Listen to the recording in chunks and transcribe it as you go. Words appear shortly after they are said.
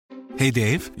Hey,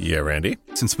 Dave. Yeah, Randy.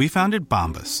 Since we founded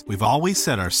Bombas, we've always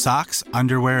said our socks,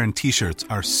 underwear, and T-shirts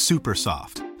are super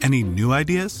soft. Any new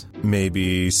ideas?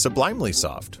 Maybe sublimely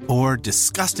soft. Or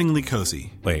disgustingly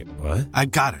cozy. Wait, what? I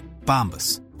got it.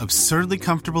 Bombas. Absurdly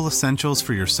comfortable essentials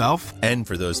for yourself And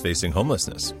for those facing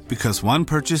homelessness. Because one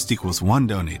purchased equals one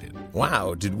donated.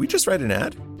 Wow, did we just write an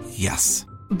ad? Yes.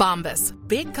 Bombas.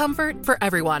 Big comfort for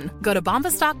everyone. Go to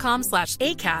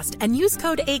bombas.com/ACAST and use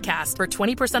code ACAST for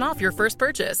 20% off your first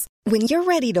purchase. When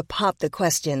you're ready to pop the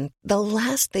question, the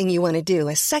last thing you want to do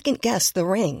is second-guess the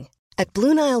ring. At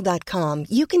BlueNile.com,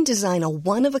 you can design a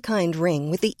one-of-a-kind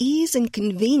ring with the ease and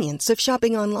convenience of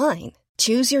shopping online.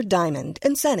 Choose your diamond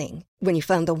and setting. When you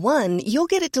find the one,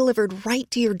 you'll get it delivered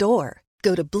right to your door.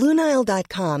 Go to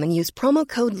BlueNile.com and use promo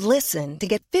code LISTEN to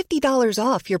get $50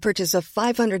 off your purchase of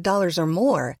 $500 or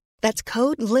more. That's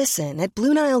code LISTEN at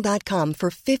BlueNile.com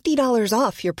for $50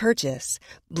 off your purchase.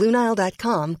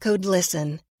 BlueNile.com, code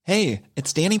LISTEN. Hey,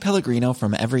 it's Danny Pellegrino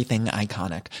from Everything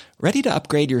Iconic. Ready to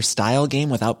upgrade your style game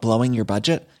without blowing your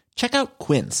budget? Check out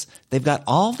Quince. They've got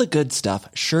all the good stuff,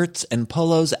 shirts and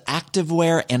polos,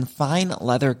 activewear, and fine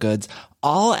leather goods,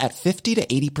 all at 50 to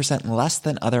 80% less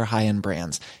than other high-end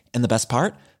brands. And the best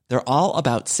part? They're all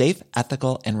about safe,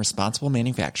 ethical, and responsible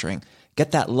manufacturing.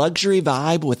 Get that luxury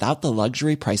vibe without the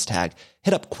luxury price tag.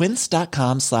 Hit up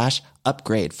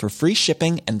quince.com/upgrade for free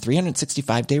shipping and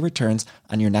 365-day returns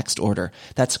on your next order.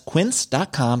 That's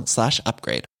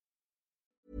quince.com/upgrade.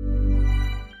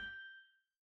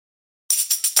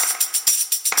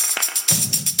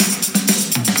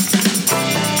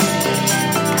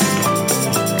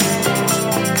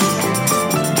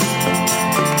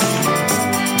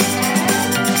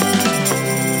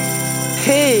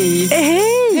 Hej!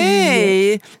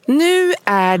 Hej! Nu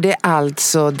är det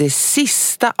alltså det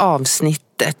sista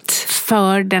avsnittet.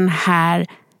 För den här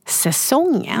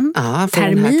säsongen. Ja, för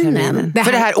terminen.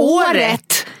 För det här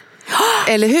året.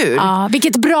 Eller hur? Ja,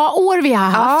 vilket bra år vi har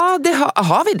haft. Ja,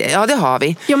 har vi det? Ja, det har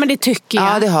vi. Ja, men det tycker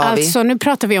jag. Ja, det har vi. Alltså, nu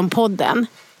pratar vi om podden.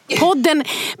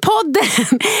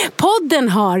 Podden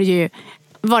har ju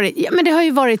varit, ja, men det har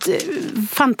ju varit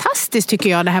fantastiskt tycker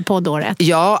jag det här poddåret.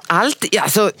 Ja,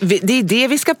 alltså, det är det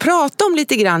vi ska prata om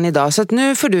lite grann idag, så att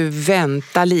nu får du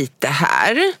vänta lite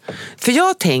här. För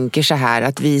jag tänker så här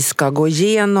att vi ska gå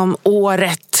igenom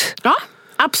året. Ja,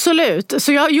 absolut.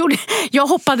 Så jag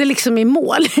hoppade liksom i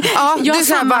mål. Ja, jag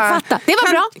sammanfattade. Det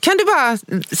var bra. Kan du bara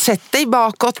sätta dig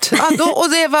bakåt? Ja, och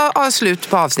det var slut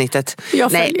på avsnittet.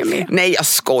 Jag följer med. Nej, jag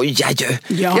skojar ju.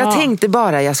 Ja. Jag tänkte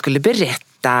bara jag skulle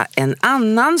berätta en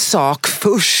annan sak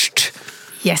först.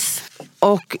 Yes.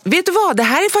 Och vet du vad, det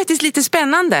här är faktiskt lite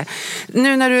spännande.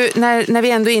 Nu när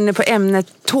vi ändå är inne på ämnet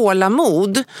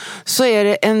tålamod, så är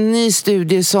det en ny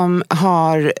studie som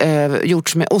har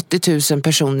gjorts med 80 000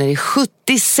 personer i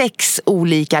 76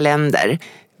 olika länder.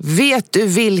 Vet du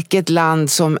vilket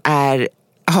land som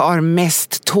har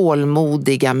mest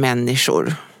tålmodiga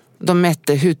människor? De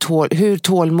mätte hur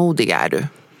tålmodig är du?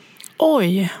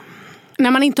 Oj,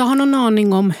 när man inte har någon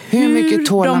aning om hur mycket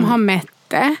de har mätt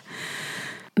det.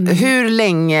 Hur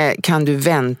länge kan du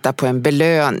vänta på en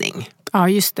belöning? Ja,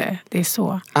 just det. Det är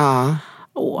så. Ja.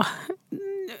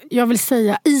 Jag vill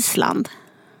säga Island.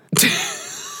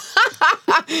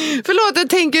 Förlåt, hur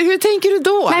tänker du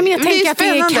då? Nej, men jag tänker att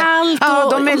det är kallt. Ja,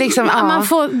 de är liksom,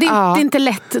 det är inte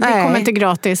lätt. Det kommer inte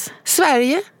gratis.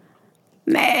 Sverige?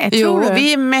 Nej, tror du?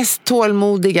 Vi är mest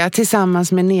tålmodiga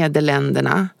tillsammans med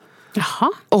Nederländerna.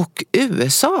 Jaha. Och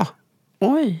USA.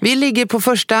 Oj. Vi ligger på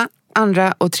första,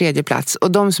 andra och tredje plats.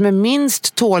 Och de som är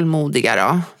minst tålmodiga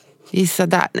då? Gissa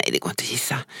där. Nej, det går inte att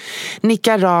gissa.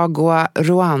 Nicaragua,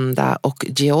 Rwanda och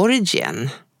Georgien.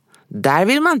 Där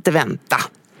vill man inte vänta.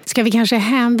 Ska vi kanske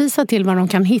hänvisa till var de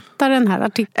kan hitta den här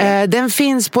artikeln? Den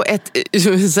finns på ett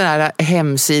sån här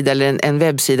hemsida eller en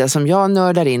webbsida som jag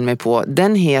nördar in mig på.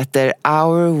 Den heter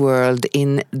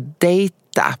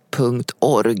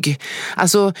ourworldindata.org.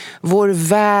 Alltså vår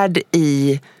värld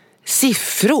i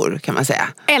siffror kan man säga.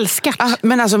 Älskat.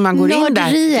 Men alltså man går in där.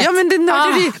 Nörderiet. Ja, men det är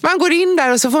nörderiet. Man går in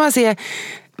där och så får man se,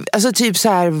 alltså typ så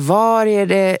här, var är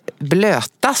det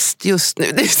blötast just nu?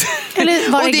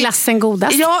 Eller var är glassen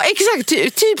godast? Ja, exakt.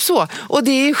 Typ så. Och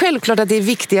det är självklart att det är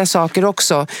viktiga saker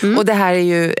också. Och det här är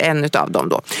ju en av dem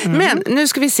då. Men nu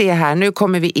ska vi se här. Nu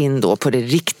kommer vi in då på det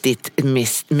riktigt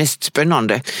mest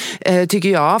spännande. Tycker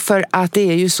jag. För att det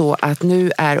är ju så att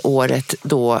nu är året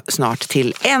då snart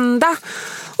till ända.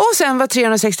 Och sen var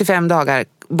 365 dagar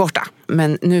borta.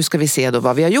 Men nu ska vi se då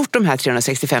vad vi har gjort de här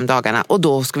 365 dagarna. Och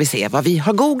då ska vi se vad vi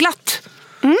har googlat.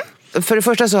 För det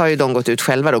första så har ju de gått ut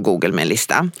själva då, Google, med en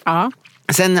lista. Ja.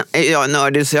 Sen är jag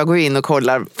nördig så jag går in och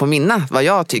kollar på vad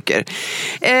jag tycker.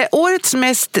 Årets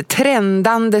mest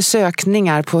trendande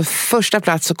sökningar, på första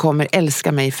plats så kommer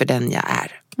Älska mig för den jag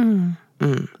är.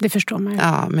 Det förstår man ju.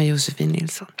 Ja, med Josefin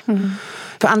Nilsson.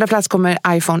 På andra plats kommer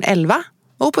iPhone 11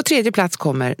 och på tredje plats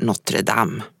kommer Notre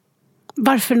Dame.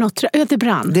 Varför Notre Dame? Det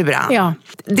brann. Det brann. Ja.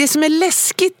 Det som är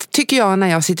läskigt tycker jag när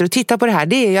jag sitter och tittar på det här,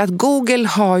 det är ju att Google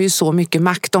har ju så mycket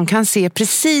makt. De kan se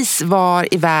precis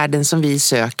var i världen som vi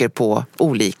söker på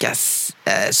olika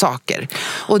saker.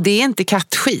 Och det är inte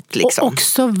kattskit liksom. Och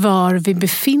också var vi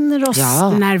befinner oss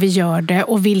när vi gör det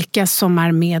och vilka som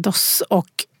är med oss och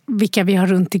vilka vi har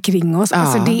runt omkring oss.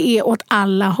 Alltså det är åt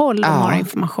alla håll de har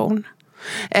information.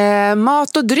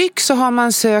 Mat och dryck så har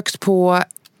man sökt på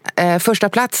första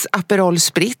plats Aperol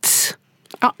Spritz.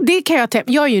 Ja, det kan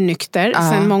jag är ju nykter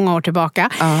sedan många år tillbaka.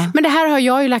 Men det här har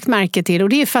jag ju lagt märke till och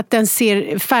det är för att den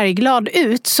ser färgglad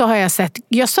ut, så har jag sett,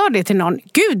 jag sa det till någon,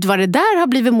 gud vad det där har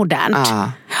blivit modernt.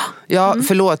 Ja,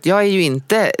 förlåt, jag är ju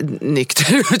inte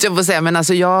nykter, jag får säga, men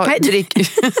alltså jag dricker...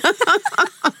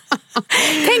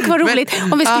 Tänk vad roligt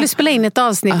om vi skulle spela in ett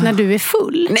avsnitt när du är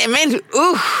full. Nej men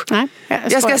usch! Nej,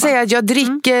 jag ska säga att jag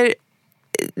dricker...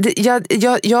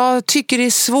 Jag tycker det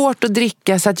är svårt att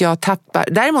dricka så att jag tappar.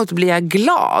 Däremot blir jag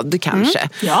glad kanske.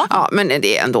 Ja, men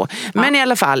det är ändå. Men i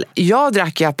alla fall, jag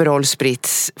drack Aperol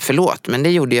Spritz, förlåt, men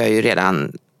det gjorde jag ju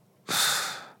redan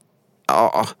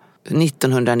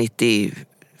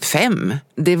 1995.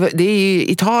 Det är ju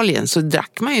Italien, så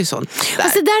drack man ju sånt där.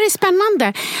 Alltså det där är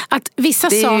spännande att vissa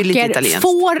saker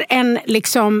får en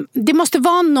liksom, det måste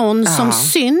vara någon som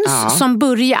syns, som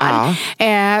börjar,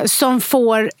 som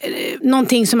får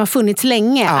någonting som har funnits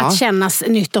länge att kännas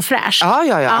nytt och fräscht.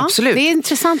 Ja, absolut. Det är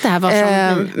intressant det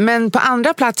här. Men på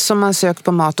andra plats som man sökt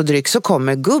på mat och dryck så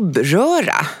kommer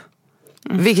gubbröra.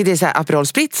 Vilket är så här Aperol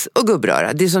Spritz och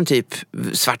gubbröra. Det är som typ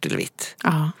svart eller vitt.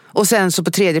 Och sen så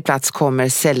på tredje plats kommer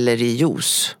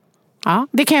sellerijuice. Ja,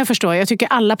 det kan jag förstå. Jag tycker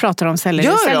alla pratar om selleri.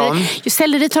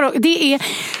 Selleri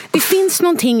det finns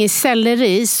någonting i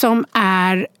selleri som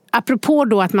är, apropå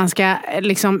då att man ska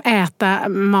liksom äta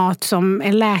mat som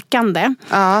är läkande,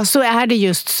 så är det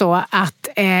just så att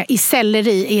i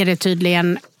selleri är det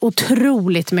tydligen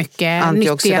otroligt mycket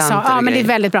nyttiga saker. Ja, men det är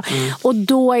väldigt bra. Och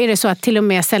då är det så att till och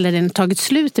med sellerin tagit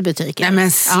slut i butiken. Nej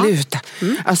men sluta.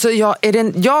 Alltså jag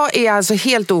är alltså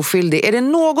helt oskyldig. Är det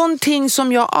någonting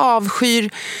som jag avskyr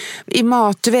i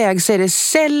matväg så är det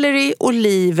selleri,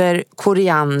 oliver,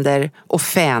 koriander och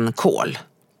fänkål.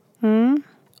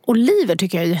 Oliver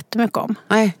tycker jag jättemycket om.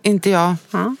 Nej, inte jag.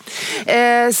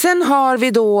 Sen har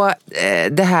vi då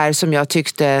det här som jag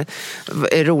tyckte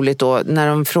är roligt då, när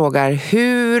de frågar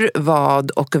hur,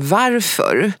 vad och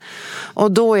varför.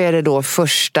 Och då är det då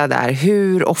första där,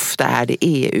 hur ofta är det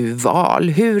EU-val?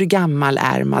 Hur gammal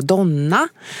är Madonna?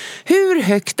 Hur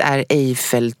högt är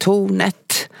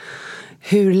Eiffeltornet?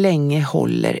 Hur länge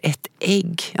håller ett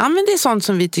ägg? Ja, men det är sånt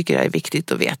som vi tycker är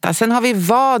viktigt att veta. Sen har vi,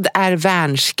 vad är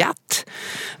värnskatt?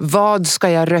 Vad ska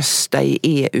jag rösta i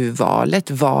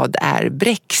EU-valet? Vad är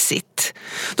Brexit?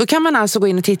 Då kan man alltså gå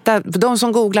in och titta, de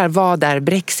som googlar vad är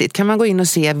Brexit, kan man gå in och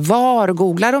se var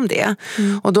googlar de det.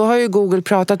 Och då har ju Google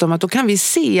pratat om att då kan vi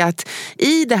se att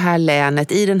i det här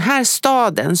länet, i den här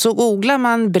staden, så googlar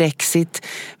man Brexit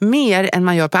mer än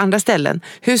man gör på andra ställen.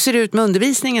 Hur ser det ut med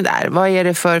undervisningen där? Vad är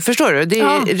det för, förstår du? Det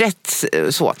är rätt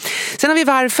så. Sen har vi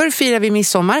varför firar vi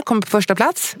midsommar, kommer på första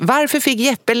plats. Varför fick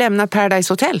Jeppe lämna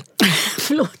Paradise Hotel?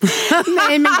 Förlåt.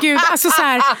 Nej men gud, alltså så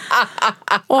här.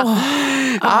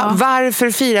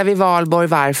 Varför firar vi valborg?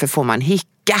 Varför får man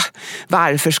hicka?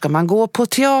 Varför ska man gå på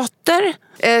teater?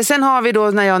 Sen har vi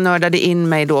då, när jag nördade in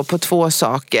mig då på två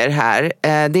saker här.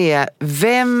 Det är,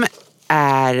 vem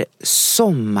är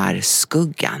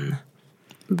sommarskuggan?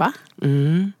 Va?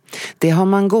 Det har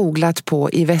man googlat på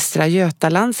i Västra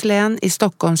Götalands län, i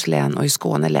Stockholms län och i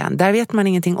Skåne län. Där vet man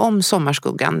ingenting om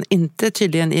sommarskuggan, inte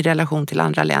tydligen i relation till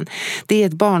andra län. Det är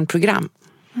ett barnprogram.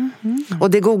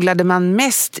 Och det googlade man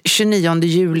mest 29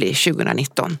 juli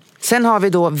 2019. Sen har vi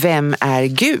då, vem är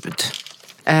Gud?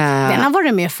 Den har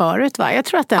varit med förut, va? Jag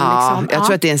tror att den jag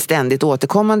tror att det är en ständigt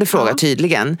återkommande fråga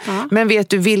tydligen. Men vet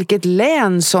du vilket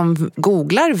län som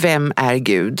googlar vem är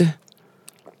Gud?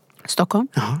 Stockholm?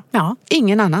 Ja.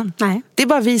 Ingen annan. Nej. Det är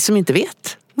bara vi som inte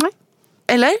vet. Nej.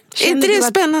 Eller? Är inte det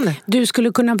spännande? Du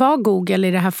skulle kunna vara Google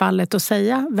i det här fallet och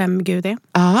säga vem Gud är.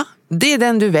 Ja, det är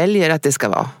den du väljer att det ska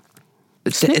vara.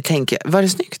 Tänker jag. Var det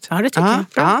snyggt? Ja, det tycker jag.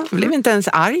 Bra. Jag blev inte ens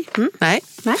arg. Nej,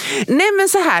 men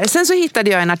så här. Sen så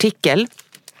hittade jag en artikel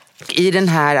I den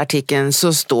här artikeln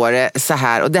så står det så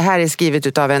här, och det här är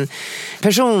skrivet av en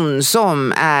person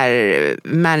som är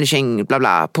managing bla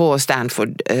bla på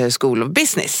Stanford School of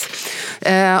Business.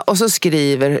 Och så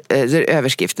skriver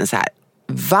överskriften så här: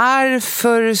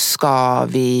 varför ska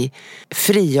vi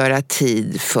frigöra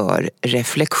tid för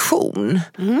reflektion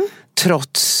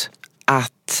trots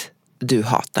att du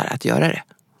hatar att göra det?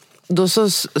 Då så,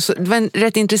 det var en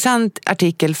rätt intressant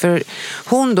artikel, för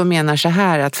hon då menar så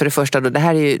här att för det första då, det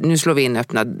här är ju, nu slår vi in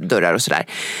öppna dörrar och sådär,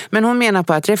 men hon menar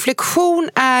på att reflektion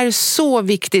är så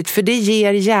viktigt för det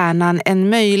ger hjärnan en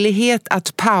möjlighet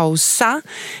att pausa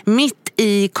mitt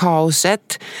i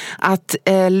kaoset, att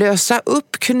lösa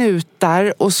upp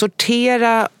knutar och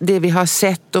sortera det vi har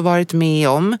sett och varit med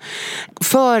om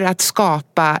för att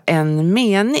skapa en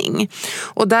mening.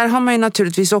 Och där har man ju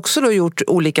naturligtvis också då gjort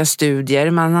olika studier.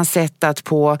 Man har sett att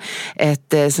på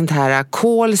ett sånt här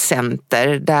callcenter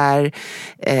där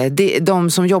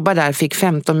de som jobbar där fick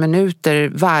 15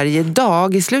 minuter varje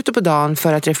dag i slutet på dagen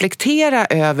för att reflektera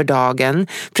över dagen,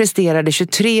 presterade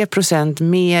 23%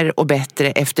 mer och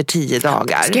bättre efter 10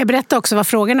 dagar. Ska jag berätta också vad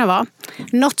frågorna var?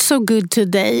 Not so good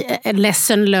today,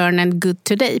 lesson learned and good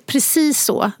today. Precis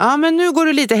så. Ja, men nu går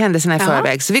du lite händelserna i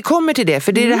förväg. Så vi kommer till det,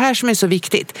 för det är det här som är så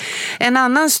viktigt. En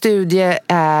annan studie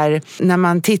är när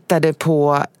man tittade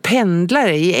på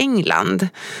pendlare i England.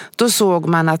 Då såg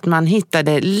man att man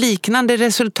hittade liknande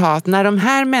resultat när de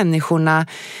här människorna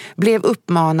blev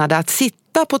uppmanade att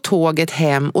sitta på tåget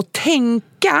hem och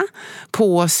tänka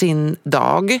på sin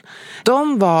dag.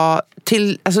 De var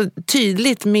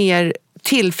tydligt mer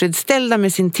tillfredsställda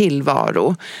med sin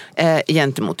tillvaro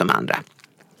gentemot de andra.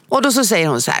 Och då så säger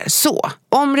hon så här: så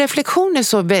om reflektion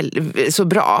är så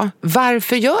bra,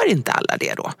 varför gör inte alla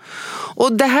det då?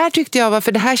 Och det här tyckte jag var,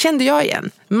 för det här kände jag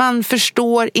igen. Man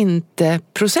förstår inte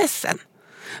processen.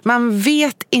 Man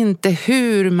vet inte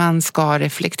hur man ska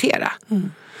reflektera.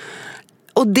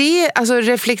 Och det, alltså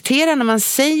reflektera, när man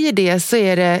säger det så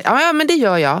är det, ja men det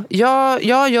gör jag.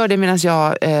 Jag gör det medan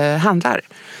jag handlar.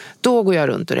 Då går jag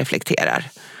runt och reflekterar,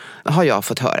 har jag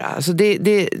fått höra. Alltså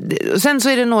och sen så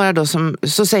är det några då som,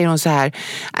 så säger hon så här: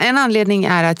 en anledning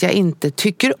är att jag inte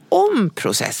tycker om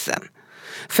processen.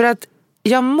 För att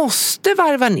jag måste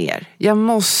varva ner. Jag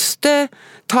måste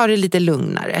ta det lite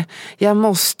lugnare. Jag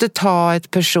måste ta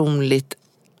ett personligt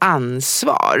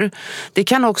ansvar. Det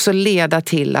kan också leda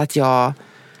till att jag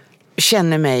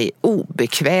känner mig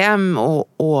obekväm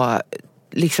och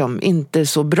liksom inte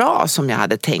så bra som jag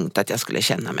hade tänkt att jag skulle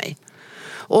känna mig.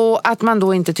 Och att man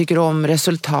då inte tycker om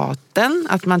resultaten,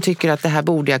 att man tycker att det här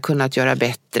borde jag kunnat göra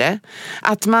bättre.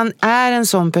 Att man är en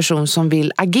sån person som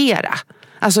vill agera.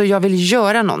 Alltså jag vill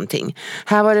göra någonting.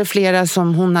 Här var det flera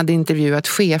som hon hade intervjuat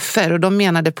chefer, och de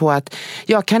menade på att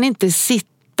jag kan inte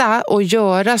sitta och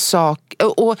göra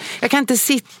saker, och jag kan inte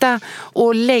sitta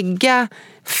och lägga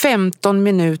 15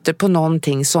 minuter på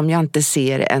någonting som jag inte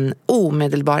ser en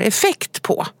omedelbar effekt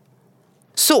på.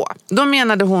 Så, då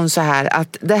menade hon så här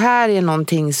att det här är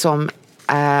någonting som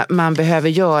man behöver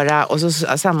göra, och så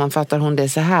sammanfattar hon det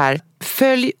så här: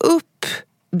 följ upp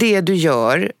det du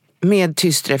gör med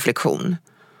tyst reflektion,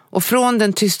 och från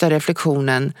den tysta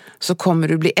reflektionen så kommer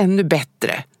du bli ännu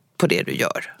bättre på det du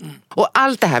gör. Och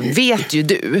allt det här vet ju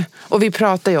du, och vi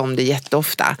pratar ju om det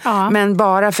jätteofta. Men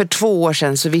bara för 2 år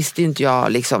sedan så visste ju inte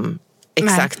jag liksom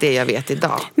exakt det jag vet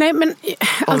idag. Nej, men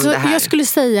alltså, jag skulle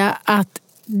säga att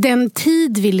den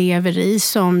tid vi lever i,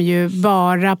 som ju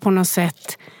bara på något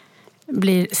sätt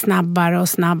blir snabbare och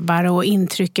snabbare och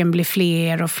intrycken blir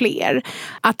fler och fler,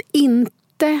 att inte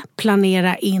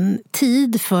planera in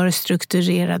tid för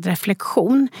strukturerad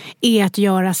reflektion är att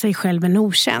göra sig själv en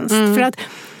otjänst. För att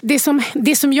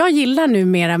det som jag gillar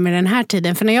numera med den här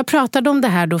tiden, för när jag pratade om det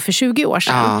här då för 20 år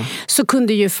sedan så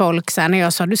kunde ju folk så här, när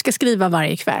jag sa du ska skriva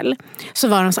varje kväll, så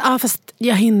var de så fast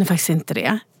jag hinner faktiskt inte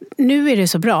det. Nu är det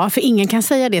så bra, för ingen kan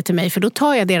säga det till mig, för då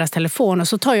tar jag deras telefon och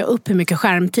så tar jag upp hur mycket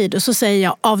skärmtid och så säger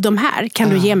jag, av de här kan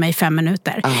du ge mig 5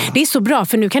 minuter. Det är så bra,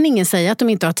 för nu kan ingen säga att de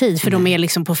inte har tid, för de är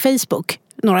liksom på Facebook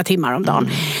några timmar om dagen.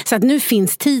 Så att nu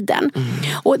finns tiden.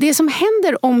 Och det som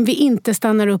händer om vi inte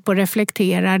stannar upp och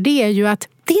reflekterar, det är ju att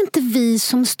det är inte vi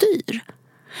som styr.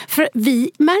 För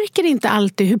vi märker inte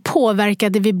alltid hur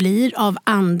påverkade vi blir av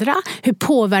andra, hur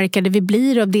påverkade vi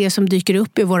blir av det som dyker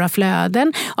upp i våra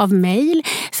flöden, av mejl.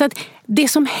 Så att det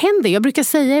som händer, jag brukar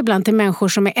säga ibland till människor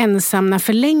som är ensamma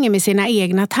för länge med sina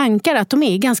egna tankar, att de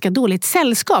är i ganska dåligt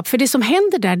sällskap. För det som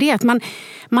händer där, det är att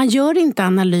man gör inte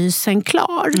analysen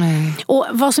klar. Och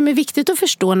vad som är viktigt att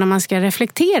förstå när man ska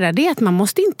reflektera, det är att man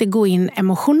måste inte gå in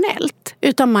emotionellt.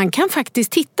 Utan man kan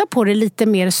faktiskt titta på det lite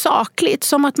mer sakligt,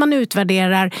 som att man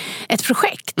utvärderar ett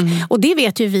projekt. Och det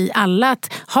vet ju vi alla, att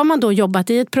har man då jobbat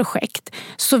i ett projekt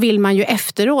så vill man ju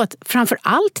efteråt framför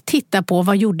allt titta på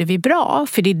vad gjorde vi bra,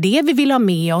 för det är det vi vill ha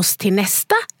med oss till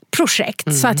nästa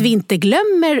projekt, så att vi inte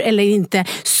glömmer eller inte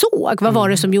såg vad var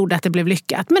det som gjorde att det blev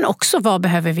lyckat, men också vad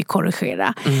behöver vi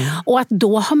korrigera. Och att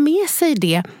då ha med sig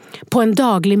det på en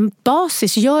daglig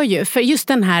basis gör ju, för just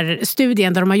den här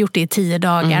studien där de har gjort det i 10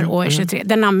 dagar och 23,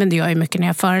 den använder jag ju mycket när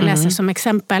jag föreläser som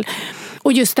exempel.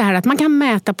 Och just det här att man kan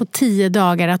mäta på 10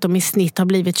 dagar att de i snitt har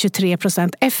blivit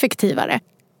 23% effektivare.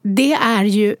 Det är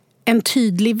ju en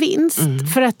tydlig vinst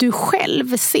för att du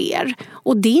själv ser,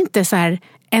 och det är inte så här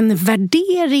en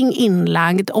värdering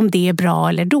inlagd om det är bra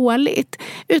eller dåligt,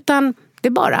 utan det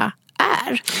bara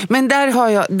är. Men där har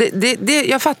jag,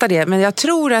 jag fattar det, men jag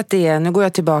tror att det är, nu går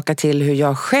jag tillbaka till hur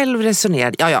jag själv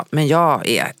resonerade. Ja, men jag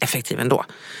är effektiv ändå.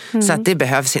 Så att det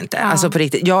behövs inte. Ja. Alltså på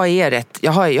riktigt, jag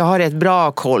har rätt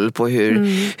bra koll på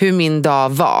hur min dag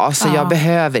var, så jag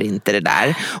behöver inte det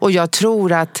där. Och jag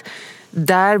tror att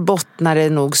där bottnade det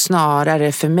nog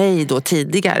snarare för mig då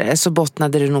tidigare, så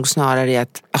bottnade det nog snarare i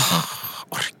att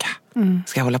orka.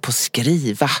 Ska jag hålla på och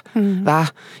skriva? Va?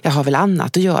 Jag har väl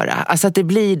annat att göra. Alltså att det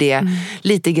blir det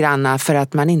lite granna för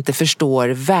att man inte förstår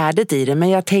värdet i det. Men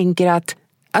jag tänker att,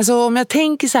 alltså om jag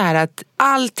tänker så här att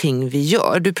allting vi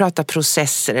gör, du pratar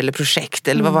processer eller projekt,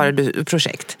 eller vad var det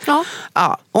projekt?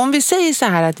 Ja. Om vi säger så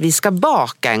här att vi ska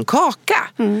baka en kaka.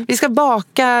 Vi ska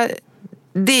baka,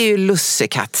 det är ju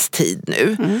lussekattstid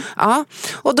nu. Ja.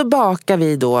 Och då bakar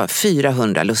vi då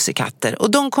 400 lussekatter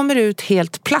och de kommer ut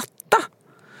helt platta.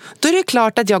 Då är det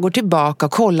klart att jag går tillbaka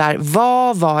och kollar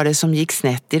vad var det som gick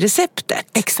snett i receptet.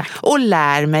 Exakt. Och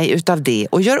lär mig utav det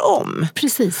och gör om.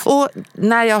 Precis. Och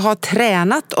när jag har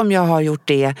tränat, om jag har gjort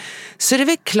det, så är det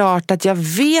väl klart att jag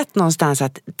vet någonstans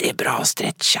att det är bra att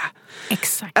stretcha.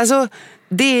 Exakt. Alltså,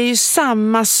 det är ju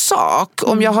samma sak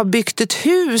om jag har byggt ett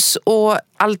hus och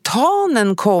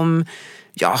altanen kom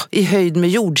i höjd med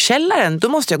jordkällaren, då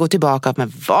måste jag gå tillbaka,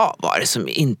 men vad var det som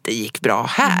inte gick bra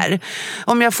här?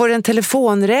 Om jag får en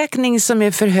telefonräkning som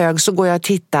är för hög, så går jag och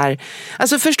tittar.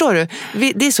 Alltså förstår du,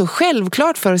 det är så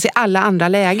självklart för oss i alla andra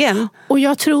lägen. Och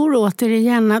jag tror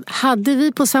återigen att hade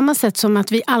vi på samma sätt som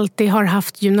att vi alltid har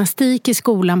haft gymnastik i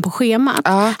skolan på schemat,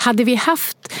 hade vi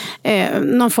haft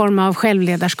någon form av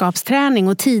självledarskapsträning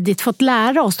och tidigt fått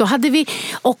lära oss, då hade vi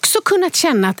också kunnat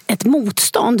känna ett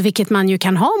motstånd, vilket man ju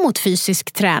kan ha mot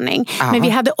fysisk träning. Men vi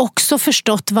hade också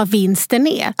förstått vad vinsten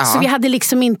är. Så vi hade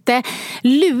liksom inte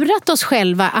lurat oss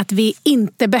själva att vi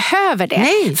inte behöver det.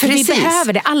 Nej, för precis. Vi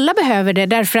behöver det. Alla behöver det.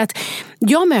 Därför att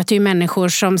jag möter ju människor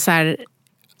som så här,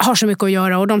 har så mycket att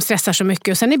göra och de stressar så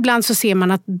mycket. Och sen ibland så ser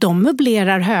man att de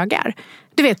möblerar högar.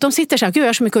 Du vet, de sitter så här, jag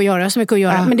har så mycket att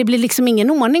göra. Men det blir liksom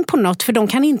ingen ordning på något, för de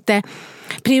kan inte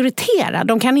prioritera.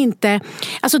 De kan inte,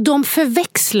 alltså de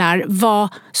förväxlar vad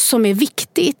som är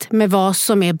viktigt med vad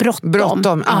som är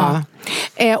bråttom. Ja.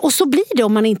 Och så blir det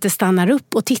om man inte stannar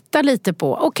upp och tittar lite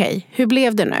på, okej, hur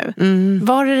blev det nu?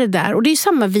 Var är det där? Och det är ju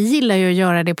samma, vi gillar ju att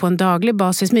göra det på en daglig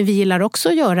basis, men vi gillar också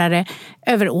att göra det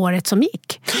över året som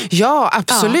gick. Ja,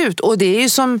 absolut. Och det är ju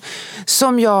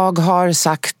som jag har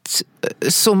sagt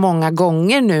så många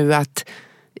gånger nu, att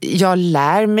jag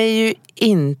lär mig ju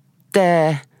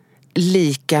inte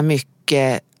lika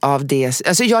mycket av det.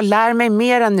 Alltså jag lär mig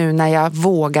mera nu när jag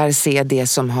vågar se det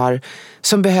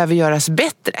som behöver göras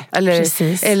bättre.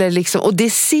 Eller liksom, och det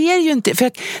ser ju inte, för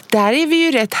att där är vi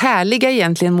ju rätt härliga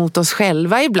egentligen mot oss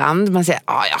själva ibland. Man säger,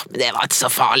 det var inte så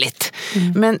farligt.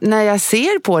 Men när jag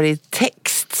ser på det i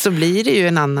text så blir det ju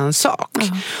en annan sak.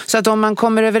 Så att om man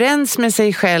kommer överens med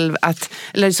sig själv att,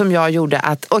 eller som jag gjorde,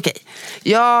 att okej,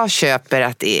 jag köper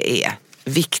att det är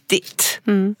viktigt.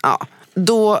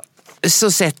 Då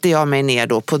så sätter jag mig ner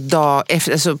då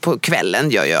på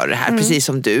kvällen, jag gör det här precis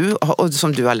som du, och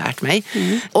som du har lärt mig.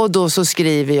 Och då så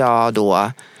skriver jag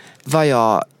då vad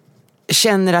jag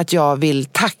känner att jag vill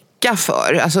tacka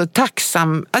för. Alltså jag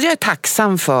är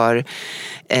tacksam för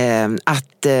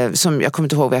att, som jag kommer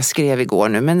inte ihåg vad jag skrev igår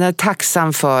nu, men jag är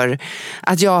tacksam för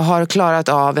att jag har klarat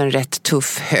av en rätt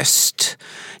tuff höst.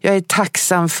 Jag är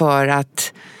tacksam för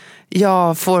att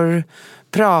jag får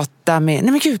prata med,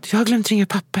 nej men gud, jag har glömt ringa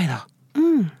pappa idag.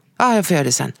 Ja, jag får göra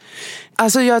det sen.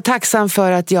 Alltså jag är tacksam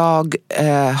för att jag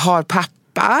har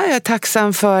pappa. Jag är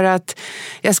tacksam för att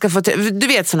jag ska få, du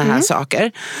vet, såna här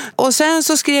saker. Och sen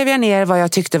så skrev jag ner vad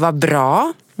jag tyckte var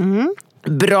bra.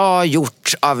 Bra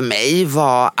gjort av mig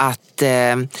var att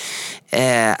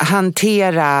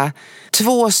hantera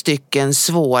 2 stycken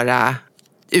svåra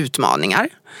utmaningar.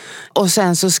 Och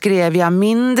sen så skrev jag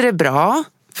mindre bra.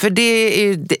 För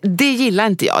det gillar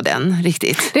inte jag den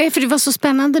riktigt. Det är för det var så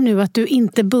spännande nu att du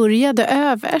inte började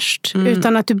överst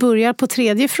utan att du börjar på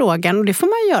tredje frågan, och det får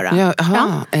man göra.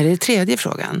 Är det tredje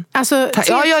frågan? Alltså,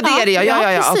 det är det.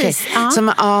 Ja, precis.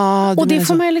 Okay. Ja. Och det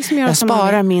får man ju liksom göra. Jag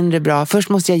sparar mindre bra. Först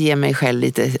måste jag ge mig själv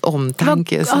lite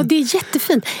omtanke. Ja, det är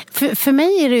jättefint. För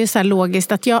mig är det ju så här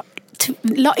logiskt att jag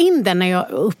la in den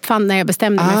när jag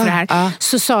bestämde mig för det här.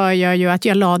 Så sa jag ju att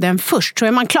jag la den först, så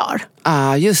är man klar.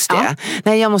 Just det.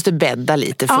 Nej, jag måste bädda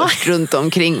lite först runt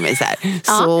omkring mig så här.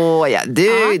 Så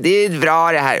det är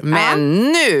bra det här. Men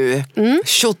nu,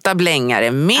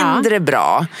 tjottablängare, mindre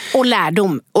bra. Och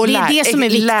lärdom. Det är det som är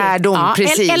viktigt. Lärdom,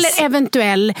 precis. Eller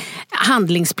eventuell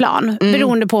handlingsplan,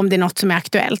 beroende på om det är något som är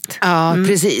aktuellt. Ja,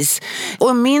 precis.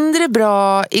 Och mindre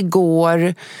bra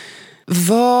igår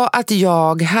var att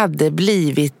jag hade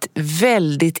blivit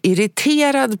väldigt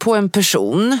irriterad på en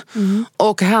person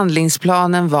och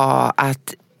handlingsplanen var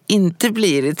att inte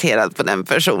bli irriterad på den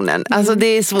personen. Alltså det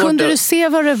är svårt. Kunde du se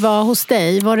vad det var hos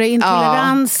dig? Var det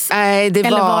intolerans? Nej, det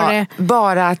var det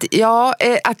bara att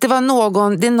det var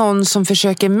någon som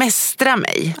försöker mästra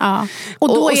mig. Ja.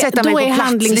 Och sätta mig på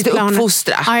plats, lite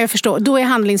uppfostra. Ja, jag förstår. Då är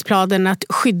handlingsplanen att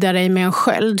skydda dig med en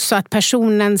sköld så att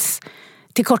personens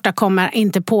tillkortakommar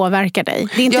inte påverkar dig.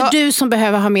 Det är inte du som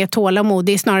behöver ha mer tålamod,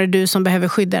 det är snarare du som behöver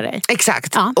skydda dig.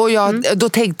 Exakt. Ja. Och då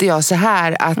tänkte jag så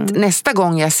här att nästa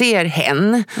gång jag ser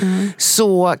hen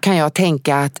så kan jag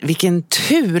tänka att vilken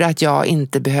tur att jag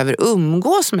inte behöver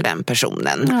umgås med den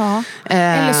personen. Ja.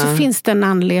 Eller så finns det en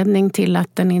anledning till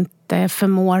att den inte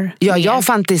förmår. Ja, jag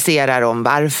fantiserar om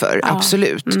varför,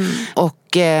 absolut.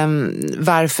 Och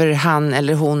varför han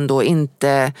eller hon då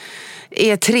inte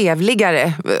är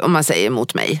trevligare, om man säger,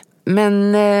 mot mig.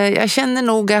 Men jag känner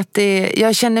nog att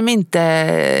jag känner mig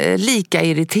inte lika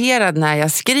irriterad när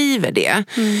jag skriver det.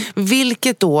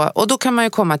 Vilket då, och då kan man ju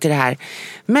komma till det här.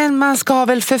 Men man ska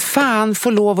väl för fan få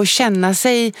lov att känna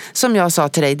sig, som jag sa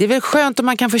till dig. Det är väl skönt om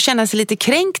man kan få känna sig lite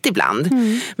kränkt ibland.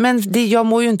 Men jag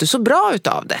mår ju inte så bra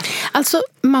utav det. Alltså,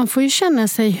 man får ju känna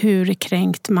sig hur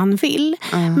kränkt man vill.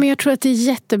 Men jag tror att det är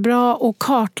jättebra att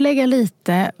kartlägga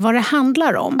lite vad det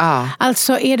handlar om.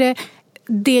 Alltså,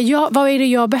 vad är det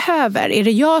jag behöver? Är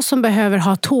det jag som behöver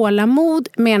ha tålamod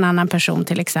med en annan person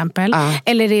till exempel?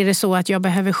 Eller är det så att jag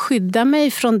behöver skydda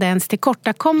mig från dens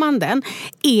tillkortakommanden?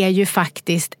 Är ju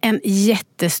faktiskt en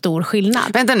jättestor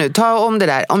skillnad. Vänta nu, ta om det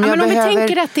där. Om vi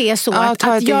tänker att det är så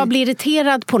att jag blir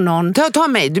irriterad på någon. Ta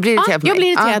mig, du blir irriterad på mig. Jag blir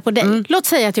irriterad på dig. Låt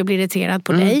säga att jag blir irriterad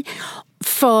på dig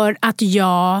för att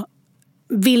jag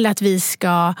vill att vi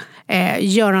ska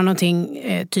göra någonting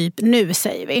typ nu,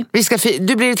 säger vi.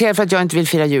 Du blir irriterad för att jag inte vill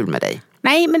fira jul med dig.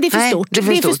 Nej, men det är för stort. Det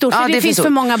är för stort, för det finns för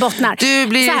många bottnar. Du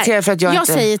blir irriterad för att jag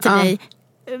inte... Jag säger till dig,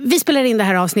 vi spelar in det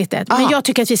här avsnittet, men jag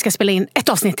tycker att vi ska spela in ett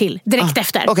avsnitt till direkt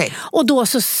efter. Okay. Och då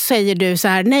så säger du så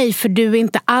här: nej, för du är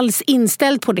inte alls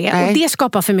inställd på det. Och det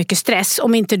skapar för mycket stress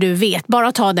om inte du vet.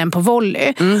 Bara ta den på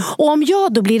volley. Och om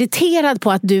jag då blir irriterad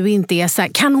på att du inte är så här,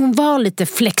 kan hon vara lite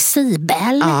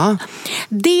flexibel?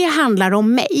 Det handlar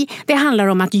om mig. Det handlar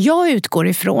om att jag utgår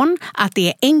ifrån att det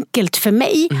är enkelt för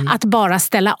mig att bara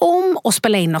ställa om och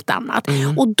spela in något annat.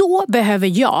 Och då behöver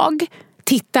jag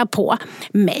titta på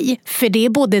mig, för det är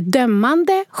både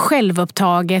dömande,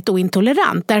 självupptaget och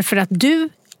intolerant, därför att du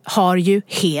har ju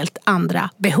helt andra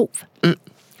behov.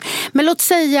 Men låt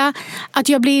säga att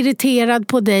jag blir irriterad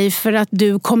på dig för att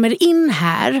du kommer in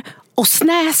här och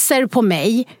snäser på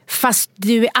mig fast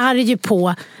du är arg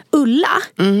på Ulla.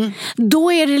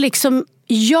 Då är det liksom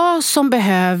jag som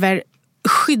behöver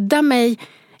skydda mig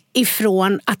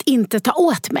ifrån att inte ta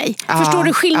åt mig. Förstår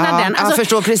du skillnaden? Jag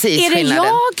förstår precis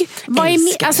skillnaden. Vad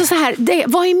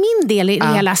är min del i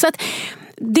det hela? Så att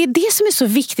det är det som är så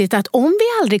viktigt, att om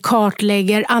vi aldrig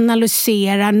kartlägger,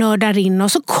 analyserar, nördar in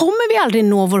oss, så kommer vi aldrig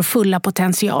nå vår fulla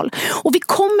potential. Och vi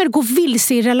kommer gå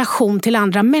vilse i relation till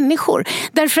andra människor.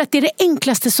 Därför att det är det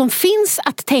enklaste som finns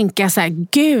att tänka så här: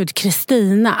 gud,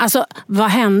 Kristina, alltså vad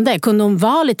hände? Kunde hon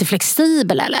vara lite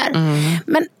flexibel eller?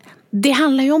 Men det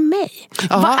handlar ju om mig.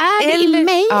 Vad är det i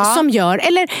mig som gör?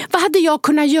 Eller vad hade jag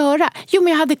kunnat göra? Jo,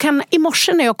 men i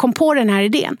morse när jag kom på den här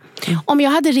idén. Om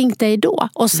jag hade ringt dig då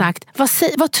och sagt,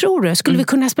 vad tror du? Skulle vi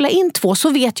kunna spela in 2? Så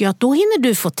vet jag att då hinner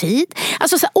du få tid.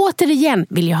 Alltså så, återigen,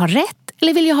 vill jag ha rätt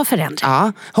eller vill jag ha förändring?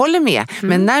 Ja, håller med.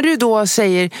 Men när du då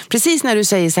säger, precis när du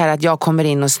säger så här att jag kommer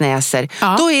in och snäser,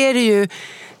 då är det ju...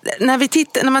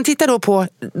 När man tittar då på,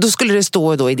 då skulle det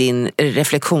stå då i din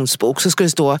reflektionsbok, så skulle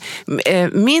det stå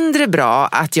mindre bra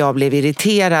att jag blev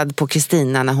irriterad på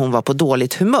Kristina när hon var på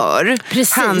dåligt humör.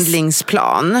 Precis.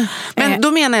 Handlingsplan. Men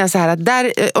då menar jag så här att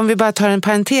där, om vi bara tar en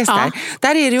parentes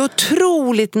där är det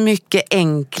otroligt mycket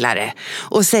enklare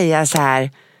att säga så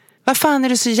här: Vad fan är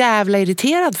du så jävla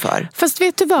irriterad för? Fast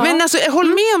vet du vad? Men alltså, håll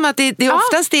med om att det är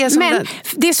oftast det som... Men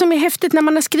det som är häftigt när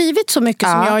man har skrivit så mycket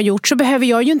som jag har gjort, så behöver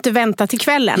jag ju inte vänta till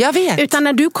kvällen. Jag vet. Utan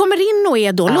när du kommer in och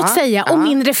är då, låt säga, och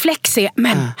min reflex är,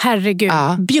 men herregud,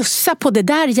 bjussa på det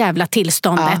där jävla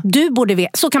tillståndet. Du borde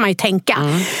veta, så kan man ju tänka.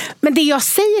 Men det jag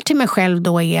säger till mig själv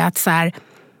då är att så här,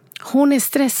 hon är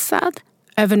stressad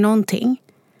över någonting.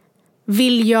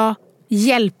 Vill jag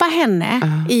hjälpa henne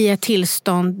i ett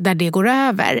tillstånd där det går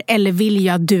över? Eller vill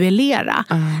jag duellera?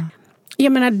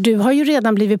 Jag menar, du har ju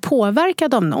redan blivit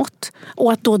påverkad av något.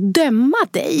 Och att då döma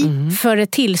dig för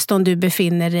ett tillstånd du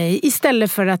befinner dig i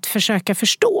istället för att försöka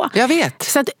förstå. Jag vet.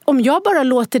 Så att om jag bara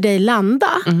låter dig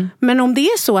landa, men om det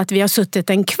är så att vi har suttit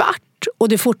en kvart och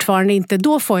det fortfarande inte,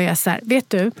 då får jag så här, vet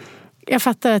du, jag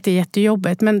fattar att det är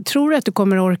jättejobbigt, men tror du att du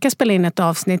kommer att orka spela in ett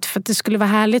avsnitt? För att det skulle vara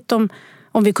härligt om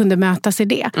vi kunde mötas i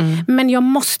det. Men jag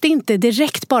måste inte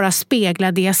direkt bara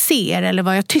spegla det jag ser eller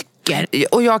vad jag tycker.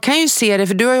 Och jag kan ju se det,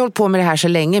 för du har ju hållit på med det här så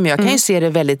länge, men jag kan ju se det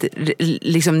väldigt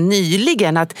liksom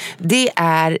nyligen, att det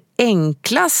är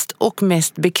enklast och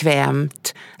mest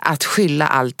bekvämt att skylla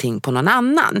allting på någon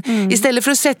annan. Istället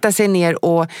för att sätta sig ner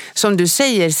och, som du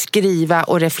säger, skriva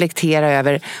och reflektera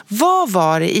över vad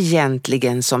var det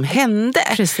egentligen som hände.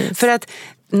 Precis. För att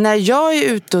när jag är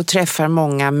ute och träffar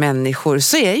många människor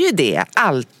så är ju det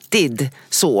alltid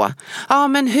så. Ja,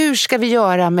 men hur ska vi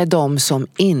göra med dem som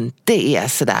inte är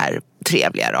så där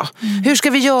trevliga då? Hur ska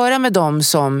vi göra med dem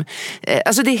som...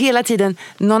 Alltså det är hela tiden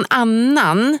någon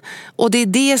annan. Och det är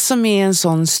det som är en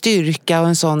sån styrka och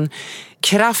en sån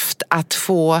kraft att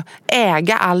få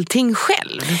äga allting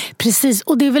själv. Precis,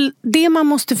 och det är väl det man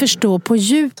måste förstå på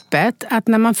djupet, att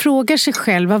när man frågar sig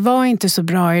själv, vad var inte så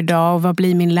bra idag och vad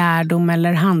blir min lärdom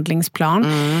eller handlingsplan,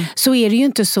 så är det ju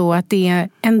inte så att det är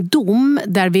en dom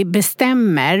där vi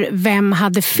bestämmer vem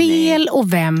hade fel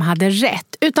och vem hade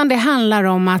rätt, utan det handlar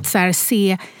om att så här,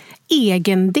 se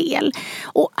egen del.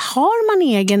 Och har man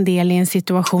egen del i en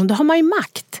situation, då har man ju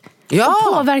makt. Och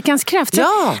påverkanskraft. Så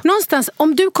någonstans,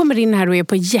 om du kommer in här och är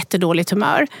på jättedåligt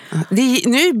humör.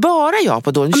 Nu är bara jag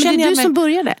på dåligt humör. Men det är du som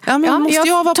började. Ja, men måste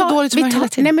jag vara på dåligt humör hela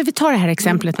tiden? Nej, men vi tar det här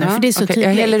exemplet nu, för det är så tydligt.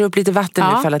 Jag häller upp lite vatten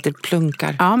nu för att det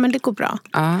plunkar. Ja, men det går bra.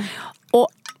 Och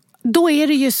då är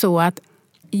det ju så att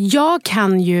jag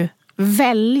kan ju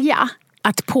välja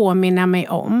att påminna mig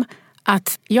om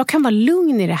att jag kan vara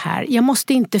lugn i det här. Jag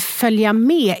måste inte följa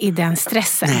med i den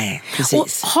stressen. Nej, precis. Och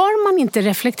har man inte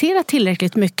reflekterat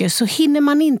tillräckligt mycket så hinner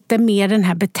man inte med den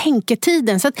här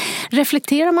betänketiden. Så att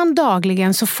reflekterar man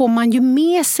dagligen så får man ju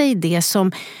med sig det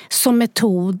som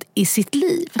metod i sitt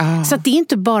liv. Så att det är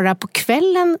inte bara på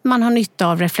kvällen man har nytta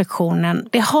av reflektionen.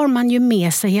 Det har man ju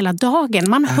med sig hela dagen.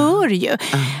 Man hör ju.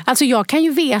 Alltså jag kan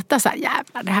ju veta så här,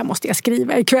 jävlar, det här måste jag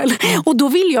skriva ikväll. Och då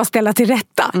vill jag ställa till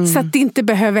rätta. Så att det inte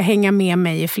behöver hänga med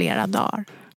mig i flera dagar.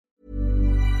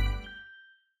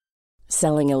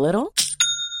 Selling a little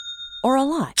or a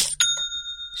lot?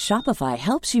 Shopify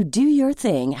helps you do your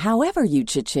thing however you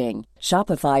cha-ching.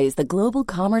 Shopify is the global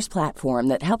commerce platform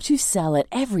that helps you sell at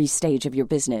every stage of your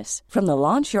business. From the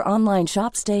launch your online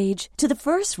shop stage to the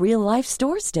first real-life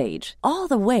store stage, all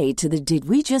the way to the did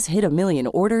we just hit a million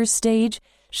orders stage.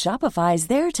 Shopify is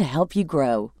there to help you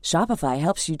grow. Shopify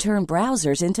helps you turn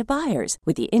browsers into buyers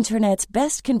with the internet's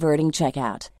best converting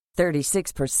checkout.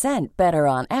 36% better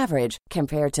on average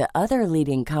compared to other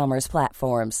leading commerce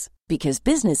platforms. Because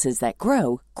businesses that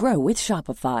grow, grow with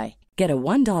Shopify. Get a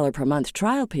 $1 per month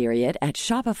trial period at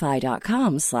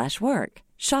shopify.com/work.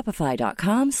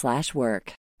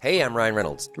 Shopify.com/work. Hey, I'm Ryan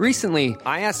Reynolds. Recently,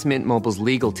 I asked Mint Mobile's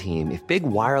legal team if big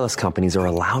wireless companies are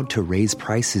allowed to raise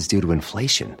prices due to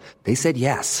inflation. They said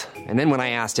yes. And then when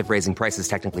I asked if raising prices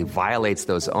technically violates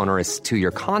those onerous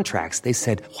two-year contracts, they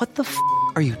said, "What the f***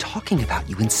 are you talking about,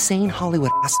 you insane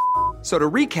Hollywood ass?" So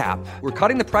to recap, we're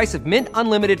cutting the price of Mint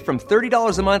Unlimited from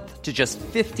 $30 a month to just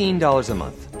 $15 a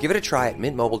month. Give it a try at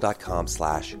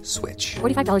mintmobile.com/switch.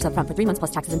 $45 up front for 3 months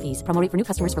plus taxes and fees. Promo rate for new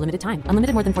customers for limited time.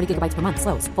 Unlimited more than 40 gigabytes per month.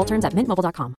 Slows full terms at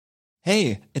mintmobile.com.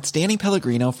 Hey, it's Danny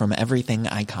Pellegrino from Everything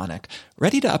Iconic.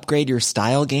 Ready to upgrade your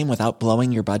style game without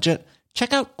blowing your budget?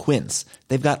 Check out Quince.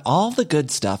 They've got all the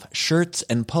good stuff, shirts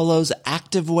and polos,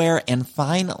 activewear, and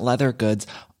fine leather goods,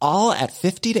 all at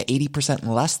 50 to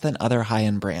 80% less than other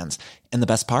high-end brands. And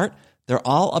the best part? They're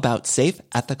all about safe,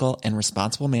 ethical, and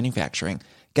responsible manufacturing.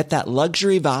 Get that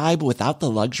luxury vibe without the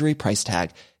luxury price tag.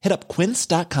 Hit up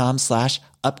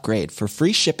quince.com/upgrade for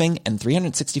free shipping and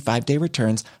 365-day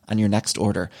returns on your next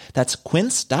order. That's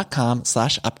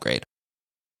quince.com/upgrade.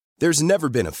 There's never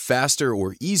been a faster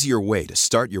or easier way to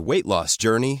start your weight loss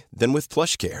journey than with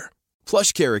PlushCare.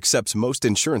 PlushCare accepts most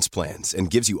insurance plans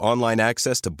and gives you online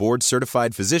access to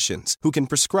board-certified physicians who can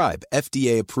prescribe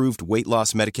FDA-approved weight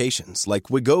loss medications like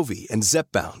Wegovy and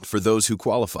Zepbound for those who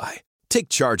qualify. Take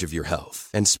charge of your health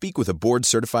and speak with a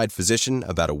board-certified physician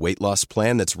about a weight loss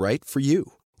plan that's right for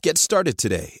you. Get started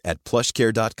today at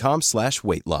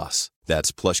plushcare.com/weightloss.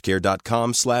 That's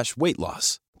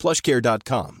plushcare.com/weightloss.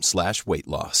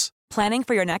 plushcare.com/weightloss. Planning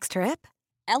for your next trip?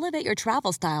 Elevate your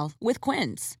travel style with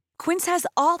Quince. Quince has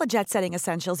all the jet-setting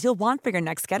essentials you'll want for your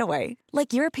next getaway,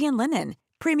 like European linen,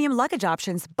 premium luggage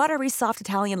options, buttery soft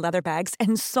Italian leather bags,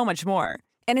 and so much more.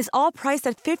 And is all priced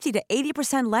at 50 to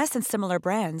 80% less than similar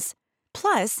brands.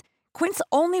 Plus, Quince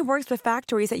only works with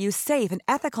factories that use safe and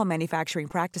ethical manufacturing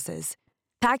practices.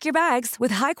 Pack your bags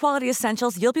with high-quality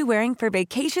essentials you'll be wearing for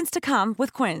vacations to come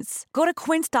with Quince. Go to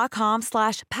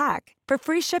quince.com/pack for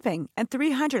free shipping and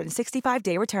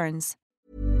 365-day returns.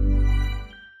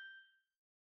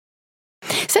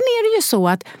 Sen är det ju så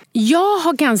att jag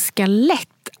har ganska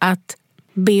lätt att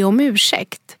be om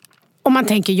ursäkt. Och man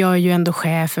tänker, jag är ju ändå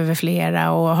chef över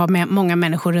flera och har många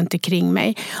människor runt omkring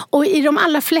mig. Och i de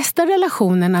allra flesta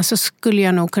relationerna så skulle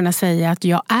jag nog kunna säga att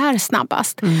jag är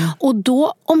snabbast. Och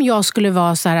då om jag skulle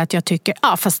vara så här att jag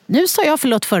tycker, fast nu sa jag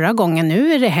förlåt förra gången,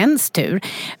 nu är det hens tur.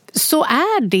 Så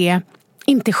är det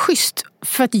inte schysst.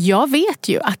 För att jag vet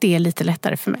ju att det är lite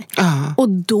lättare för mig. Och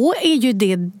då är ju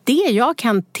det jag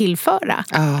kan tillföra.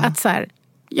 Att så här,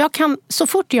 jag kan, så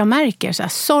fort jag märker så här,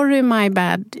 sorry my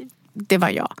bad, det var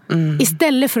jag.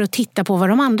 Istället för att titta på vad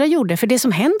de andra gjorde. För det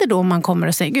som händer då om man kommer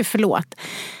och säger, gud förlåt,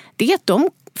 det är att de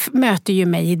möter ju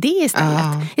mig i det istället.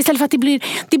 Istället för att det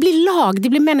blir lag, det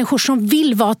blir människor som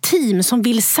vill vara team, som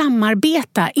vill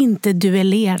samarbeta, inte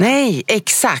duellera. Nej,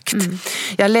 exakt.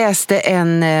 Jag läste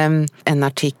en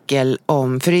artikel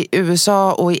om, för i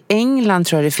USA och i England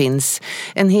tror jag det finns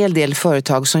en hel del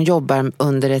företag som jobbar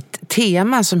under ett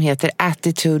tema som heter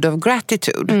Attitude of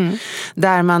Gratitude.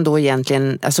 Där man då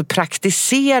egentligen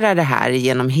praktiserar det här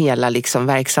genom hela liksom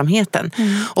verksamheten.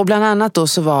 Och bland annat då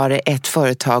så var det ett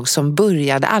företag som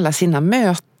började alla sina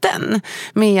möten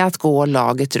med att gå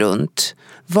laget runt.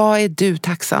 Vad är du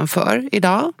tacksam för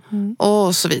idag?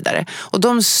 Och så vidare.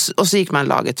 Och så gick man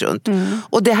laget runt.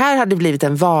 Och det här hade blivit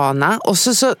en vana. Och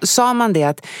så sa man det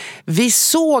att vi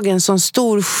såg en sån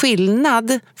stor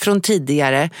skillnad från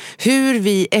tidigare. Hur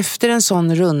vi efter en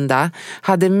sån runda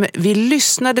vi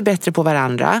lyssnade bättre på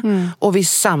varandra. Och vi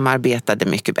samarbetade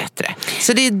mycket bättre.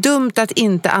 Så det är dumt att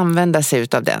inte använda sig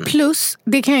utav den. Plus,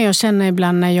 det kan jag känna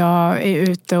ibland när jag är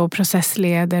ute och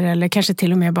processleder eller kanske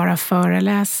till och med bara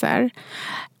föreläser.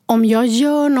 Om jag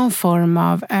gör någon form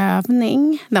av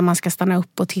övning där man ska stanna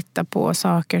upp och titta på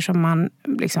saker som man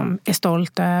liksom är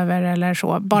stolt över eller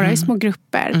så, bara i små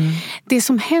grupper. Det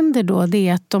som händer då, det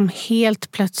är att de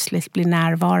helt plötsligt blir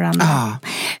närvarande.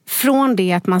 Från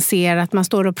det att man ser att man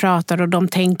står och pratar och de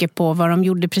tänker på vad de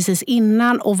gjorde precis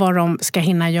innan och vad de ska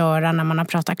hinna göra när man har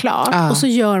pratat klart. Och så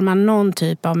gör man någon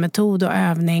typ av metod och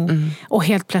övning och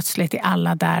helt plötsligt är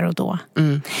alla där och då.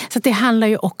 Så att det handlar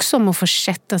ju också om att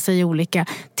försätta sig i olika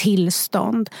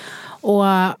tillstånd. Och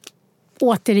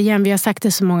återigen, vi har sagt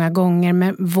det så många gånger,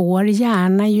 men vår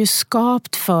hjärna är ju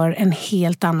skapt för en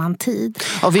helt annan tid.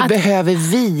 Och vi behöver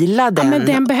vila den.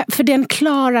 Ja, men för den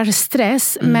klarar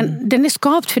stress, men den är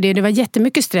skapt för det. Det var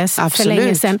jättemycket stress för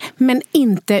länge sedan, men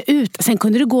inte ut. Sen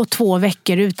kunde det gå 2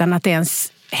 veckor utan att det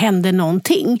ens hände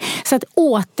någonting. Så att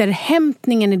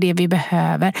återhämtningen är det vi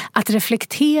behöver. Att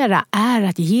reflektera är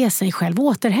att ge sig själv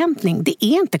återhämtning. Det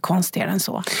är inte konstigare än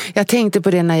så. Jag tänkte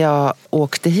på det när jag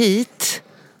åkte hit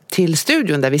till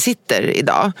studion där vi sitter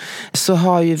idag, så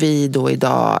har ju vi då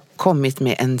idag kommit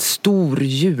med en stor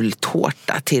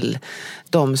jultårta till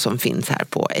de som finns här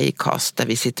på Acast där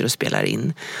vi sitter och spelar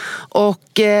in.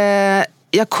 Och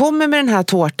jag kommer med den här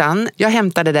tårtan, jag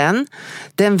hämtade den.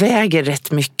 Den väger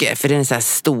rätt mycket för den är så här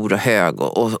stor och hög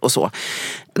och så.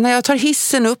 När jag tar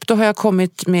hissen upp, då har jag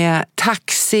kommit med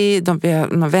taxi, de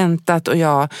har väntat, och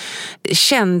jag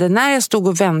kände när jag stod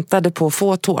och väntade på att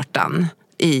få tårtan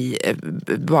i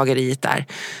bageriet där,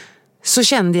 så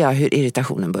kände jag hur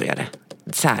irritationen började.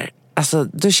 Så här, alltså,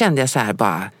 då kände jag så här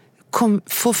bara,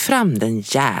 få fram den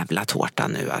jävla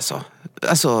tårtan nu alltså.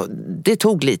 Alltså, det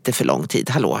tog lite för lång tid.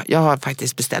 Hallå, jag har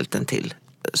faktiskt beställt den till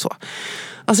så.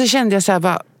 Och så kände jag så här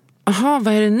bara, aha,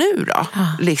 vad är det nu då?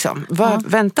 Liksom,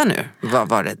 vänta nu. Vad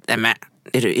var det? Nej, men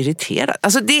är du irriterad?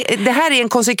 Alltså det här är en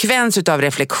konsekvens utav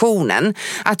reflektionen.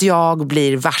 Att jag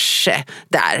blir varse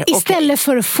där. Istället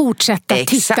för att fortsätta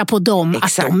titta på dem.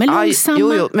 Att de är långsamma.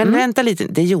 Jo, men vänta lite.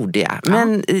 Det gjorde jag.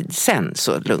 Men sen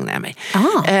så lugnade jag mig.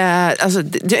 Alltså,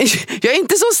 jag är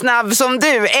inte så snabb som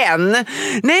du än.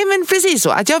 Nej, men precis så.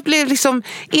 Att jag blev liksom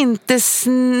inte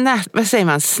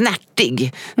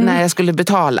snärtig när jag skulle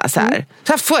betala så här.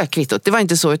 Så här får jag kvittot. Det var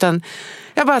inte så, utan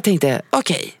jag bara tänkte,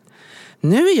 okej.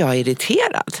 Nu är jag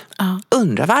irriterad.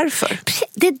 Undrar varför.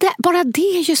 Bara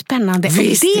det är ju spännande.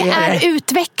 Visst, det är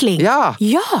utveckling. Ja.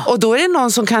 Och då är det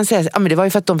någon som kan säga, men det var ju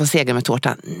för att de var sega med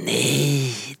tårtan.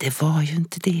 Nej, det var ju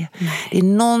inte det. Nej. Det är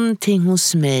någonting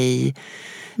hos mig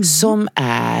som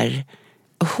är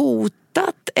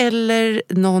hotat eller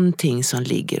någonting som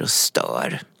ligger och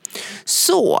stör.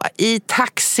 Så i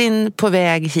taxin på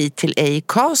väg hit till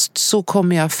Acast så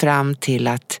kommer jag fram till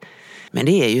att men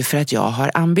det är ju för att jag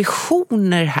har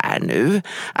ambitioner här nu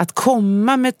att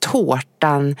komma med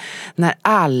tårtan när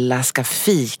alla ska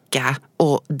fika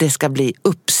och det ska bli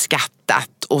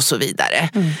uppskattat och så vidare.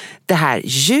 Det här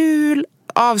jul,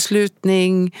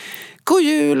 avslutning, god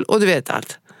jul och du vet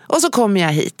allt. Och så kommer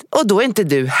jag hit och då är inte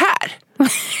du här.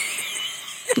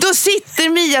 Då sitter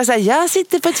Mia så här, jag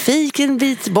sitter på ett fik en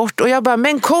bit bort och jag bara,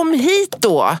 men kom hit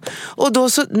då. Och då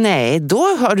så, nej,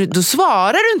 då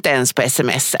svarar du inte ens på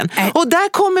smsen. Och där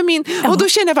kommer och då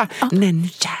känner jag bara,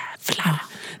 nej jävlar.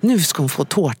 Nu ska hon få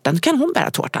tårtan. Kan hon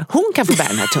bära tårtan? Hon kan få bära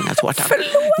den här tunga tårtan.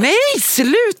 Nej,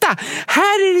 sluta!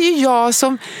 Här är det ju jag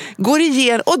som går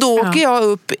igen. Och då åker jag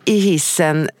upp i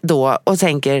hissen då och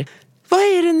tänker, vad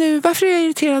är det nu? Varför är jag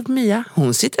irriterad på Mia?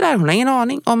 Hon sitter där, hon har ingen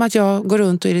aning om att jag går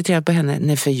runt och är irriterad på henne.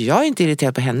 Nej, för jag är inte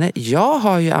irriterad på henne. Jag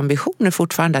har ju ambitioner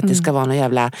fortfarande att det ska vara någon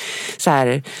jävla så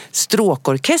här,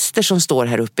 stråkorkester som står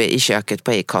här uppe i köket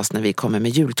på Acast när vi kommer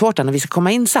med jultårtan. Och vi ska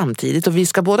komma in samtidigt och vi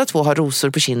ska båda två ha rosor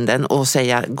på kinden och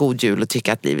säga god jul och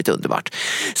tycka att livet är underbart.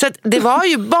 Så att det var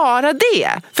ju bara det.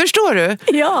 Förstår du?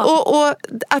 Ja. Och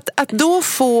att då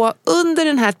få under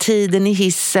den här tiden i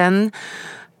hissen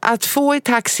att få i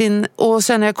taxin och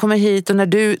sen när jag kommer hit och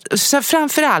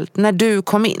framförallt när du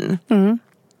kom in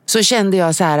så kände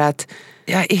jag så här att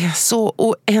jag är så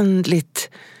oändligt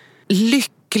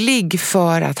lycklig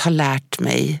för att ha lärt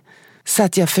mig så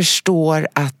att jag förstår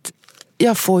att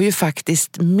jag får ju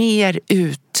faktiskt mer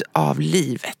ut av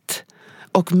livet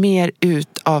och mer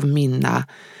ut av mina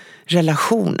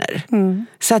relationer.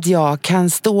 Så att jag kan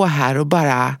stå här och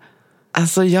bara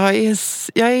alltså jag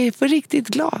är på riktigt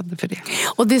glad för det.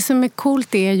 Och det som är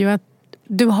coolt är ju att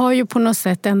du har ju på något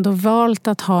sätt ändå valt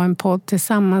att ha en podd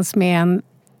tillsammans med en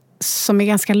som är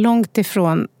ganska långt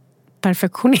ifrån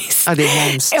perfektionist. Ja, det är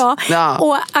hemskt. Ja.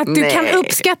 Och att du kan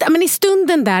uppskatta, men i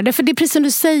stunden där, för det är precis som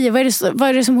du säger, vad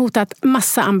är det som hotat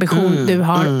massa ambition du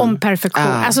har om perfektion,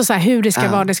 alltså så här, hur det ska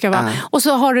vara, det ska vara. Och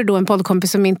så har du då en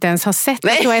poddkompis som inte ens har sett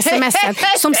att du har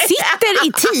smsat, som sitter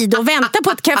i tid och väntar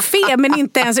på ett café, men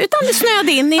inte ens, utan det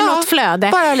snöade in i något flöde.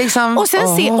 Bara liksom, och sen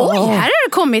oj, här har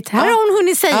det kommit, här har hon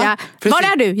hunnit säga, var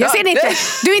är du? Jag ser inte,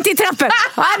 du är inte i trappen.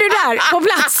 Är du där, på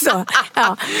plats så.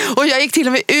 Ja. Och jag gick till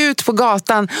och med ut på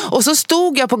gatan och så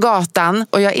stod jag på gatan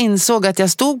och jag insåg att jag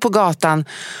stod på gatan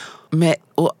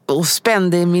och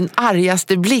spände min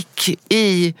argaste blick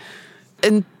i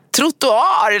en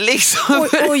trottoar liksom.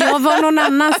 Och jag var någon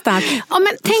annanstans. Ja,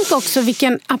 men tänk också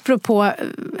apropå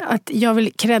att jag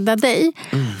vill credda dig.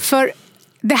 För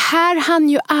det här hann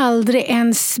ju aldrig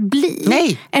ens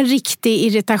bli en riktig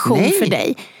irritation för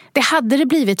dig. Det hade det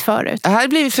blivit förut. Det hade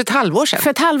blivit för ett halvår sedan. För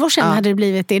ett halvår sedan hade det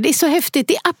blivit det. Det är så häftigt.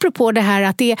 Det är apropå det här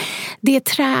att det är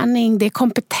träning, det är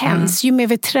kompetens. Ju mer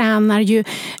vi tränar, ju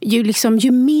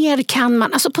mer kan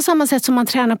man. Alltså på samma sätt som man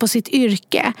tränar på sitt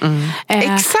yrke.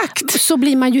 Exakt. Så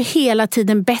blir man ju hela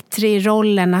tiden bättre i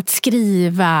rollen att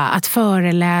skriva, att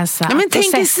föreläsa. Ja, men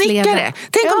tänk dig snickare.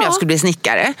 Tänk om jag skulle bli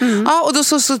snickare. Ja, och då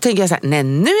så tänker jag så här, nej,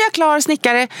 nu är jag klar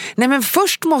snickare. Nej, men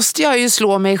först måste jag ju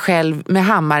slå mig själv med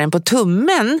hammaren på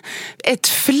tummen ett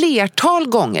flertal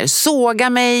gånger, såga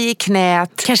mig i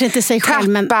knät, kanske inte sig själv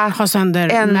men ha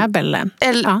sönder möbeln.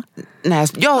 Nej,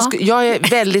 jag är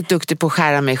väldigt duktig på att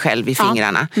skära mig själv i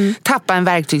fingrarna. Tappa en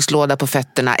verktygslåda på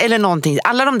fötterna eller någonting.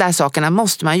 Alla de där sakerna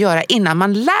måste man göra innan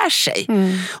man lär sig.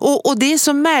 Och det är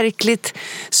så märkligt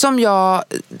som jag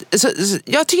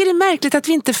tycker det är märkligt att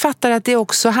vi inte fattar att det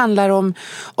också handlar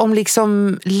om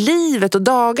liksom livet och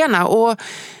dagarna. Och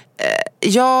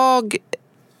jag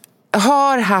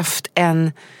har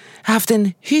haft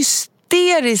en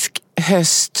hysterisk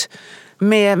höst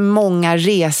med många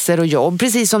resor och jobb,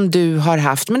 precis som du har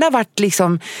haft. Men det har varit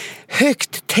liksom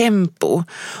högt tempo.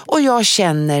 Och jag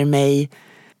känner mig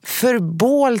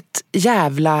förbålt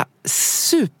jävla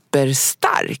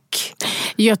superstark.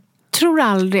 Jag tror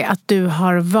aldrig att du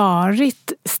har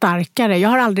varit starkare. Jag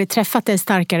har aldrig träffat dig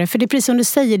starkare. För det är precis som du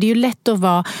säger, det är ju lätt att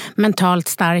vara mentalt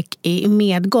stark i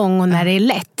medgång och när det är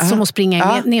lätt, som att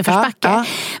springa i nedförsbacke.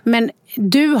 Men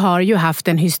du har ju haft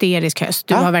en hysterisk höst.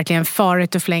 Du har verkligen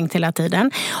farit och flängt hela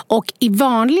tiden. Och i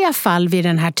vanliga fall vid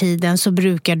den här tiden så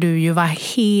brukar du ju vara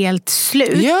helt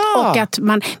slut. Och att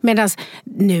medan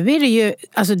nu är det ju,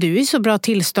 alltså du är i så bra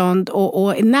tillstånd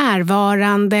och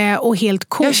närvarande och helt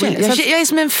cool. Jag är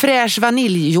som en fräsch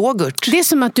vaniljyoghurt. Det är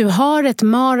som att du har ett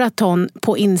maraton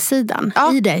på insidan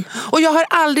i dig. Och jag har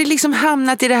aldrig liksom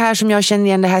hamnat i det här som jag känner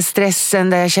igen, det här stressen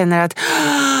där jag känner att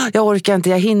jag orkar inte,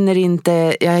 jag hinner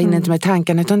inte med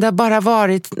tankarna, utan det har bara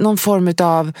varit någon form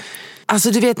av,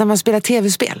 alltså du vet när man spelar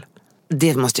tv-spel,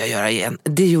 det måste jag göra igen,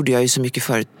 det gjorde jag ju så mycket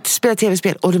förut, spela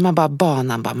tv-spel och man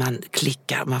bara man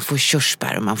klickar, man får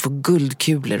körsbär och man får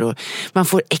guldkulor och man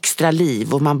får extra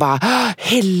liv och man bara,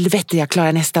 helvete jag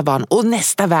klarar nästa ban och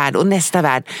nästa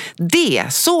värld.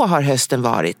 Så har hösten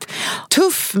varit.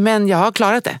 Tuff, men jag har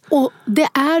klarat det. Och det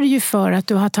är ju för att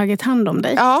du har tagit hand om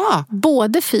dig.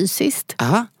 Både fysiskt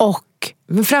och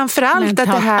men framförallt att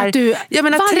det här, jag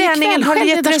menar träningen har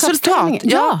gett resultat.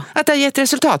 Att det har gett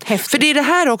resultat. Häftigt. För det är det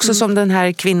här också som den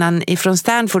här kvinnan ifrån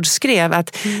Stanford skrev,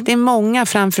 att det är många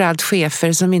framförallt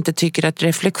chefer som inte tycker att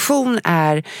reflektion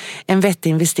är en vettig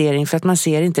investering för att man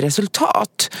ser inte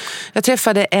resultat. Jag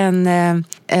träffade en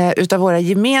utav våra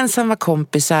gemensamma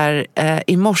kompisar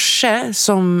i morse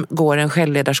som går en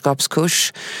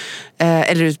självledarskapskurs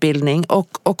eller utbildning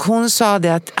och hon sa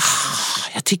det att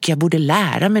jag tycker jag borde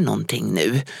lära mig någonting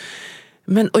nu.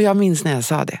 Och jag minns när jag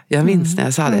sa det.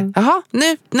 Jaha,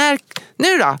 nu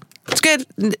då?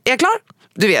 Är jag klar?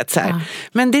 Du vet så här.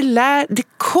 Men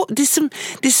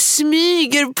det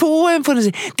smyger på en på något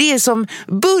sätt. Det är som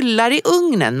bullar i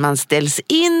ugnen. Man ställs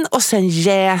in och sen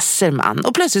jäser man.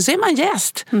 Och plötsligt så är man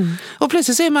jäst. Och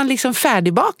plötsligt så är man liksom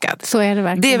färdigbakad. Så är det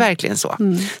verkligen. Det är verkligen så.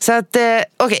 Så att,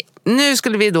 okej. Nu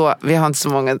skulle vi har inte så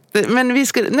många, men nu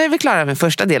är vi klara med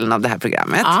första delen av det här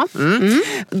programmet.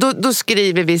 Då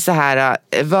skriver vi så här,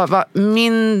 vad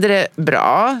mindre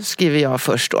bra skriver jag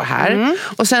först då här.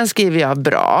 Och sen skriver jag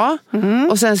bra.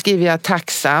 Och sen skriver jag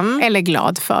tacksam. Eller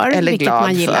glad för,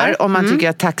 man gillar. Om man tycker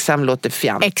att tacksam låter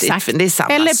fjantigt. Exakt. Det är samma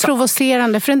eller sak.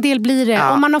 Provocerande, för en del blir det.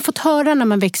 Om man har fått höra när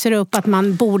man växer upp att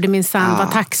man borde minsann vara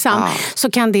tacksam,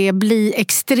 så kan det bli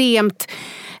extremt,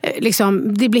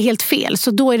 liksom, det blir helt fel.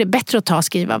 Så då är det bättre att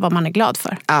skriva vad man är glad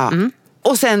för.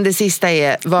 Och sen det sista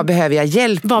är, vad behöver jag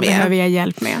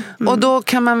hjälp med? Och då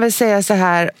kan man väl säga så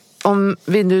här, om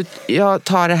jag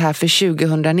tar det här för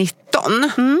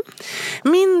 2019.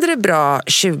 Mindre bra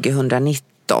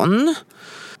 2019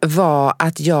 var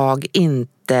att jag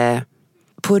inte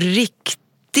på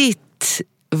riktigt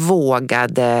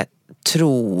vågade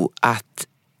tro att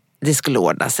det skulle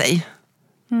ordna sig.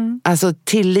 Alltså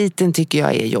tilliten tycker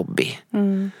jag är jobbig.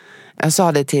 Jag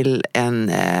sa det till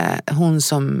hon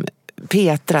som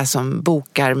Petra som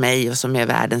bokar mig och som är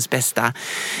världens bästa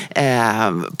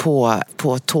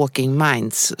på Talking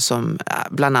Minds som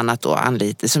bland annat då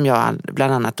som jag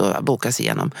bland annat då bokas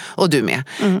igenom, och du med.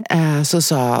 Så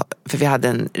sa, för vi hade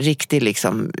en riktig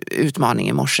liksom utmaning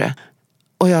i morse.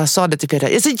 Och jag sa det till Peter,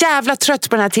 jag är så jävla trött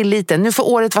på den här tilliten. Nu får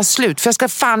året vara slut, för jag ska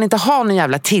fan inte ha någon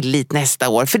jävla tillit nästa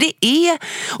år. För det är...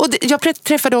 jag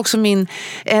träffade också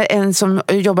en som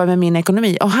jobbar med min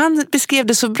ekonomi. Och han beskrev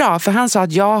det så bra, för han sa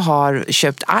att jag har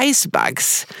köpt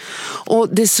icebags. Och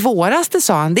det svåraste,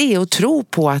 sa han, det är att tro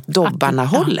på att dobbarna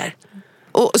håller.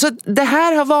 Och så det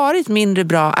här har varit mindre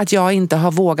bra, att jag inte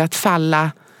har vågat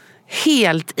falla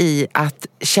helt i att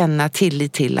känna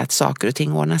tillit till att saker och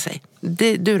ting ordnar sig.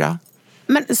 Du då?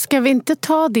 Men ska vi inte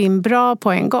ta din bra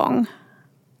på en gång?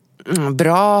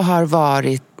 Bra har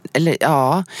varit,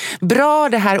 bra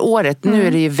det här året. Nu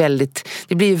är det ju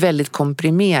det blir ju väldigt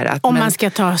komprimerat. Om man ska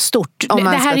ta stort. Det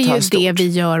här är ju det vi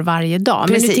gör varje dag.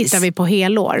 Precis. Men nu tittar vi på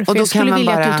helår. För och då jag skulle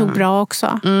vilja att du tog bra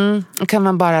också. Då kan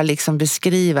man bara liksom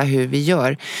beskriva hur vi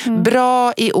gör.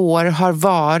 Bra i år har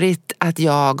varit att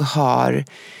jag har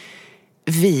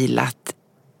vilat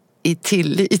i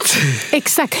tillit.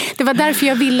 Exakt, det var därför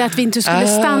jag ville att vi inte skulle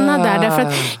stanna där. Därför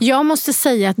att jag måste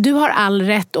säga att du har all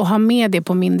rätt att ha med det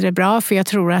på mindre bra. För jag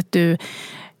tror att du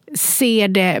ser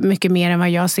det mycket mer än vad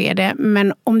jag ser det.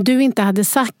 Men om du inte hade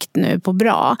sagt nu på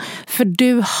bra, för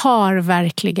du har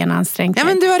verkligen ansträngt dig.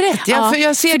 Ja, men du har rätt, för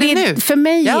jag ser det nu. För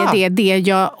mig är det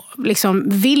jag liksom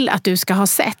vill att du ska ha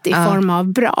sett i form av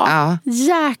bra.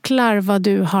 Jäklar vad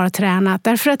du har tränat.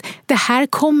 Därför att det här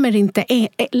kommer inte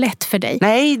lätt för dig.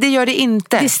 Nej, det gör det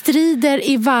inte. Det strider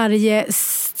i varje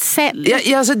cell.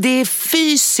 Alltså det är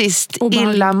fysiskt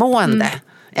illamående.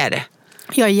 Är det.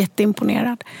 Jag är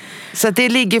jätteimponerad. Så att det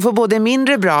ligger på både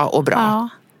mindre bra och bra. Ja.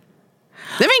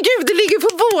 Nej men gud, det ligger på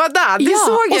båda. Det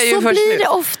såg jag ju först nu. och så blir det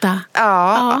ofta.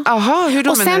 Ja, aha, hur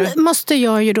då? Och sen måste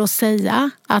jag ju då säga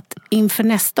att inför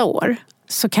nästa år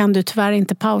så kan du tyvärr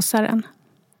inte pausa den.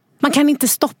 Man kan inte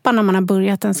stoppa när man har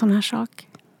börjat en sån här sak.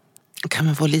 Kan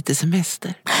man få lite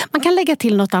semester? Man kan lägga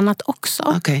till något annat också.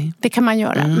 Okay. Det kan man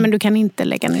göra, men du kan inte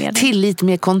lägga ner det. Tillit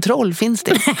med kontroll, finns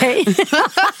det? Nej.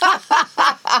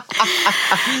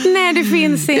 Nej, det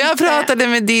finns inte. Jag pratade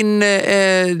med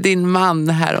din man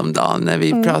häromdagen. När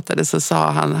vi pratade så sa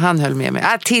han höll med mig.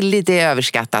 Tillit är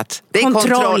överskattat. Det är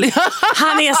kontroll.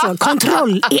 Han är så,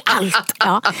 kontroll i allt.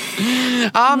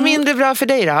 Ja, mindre bra för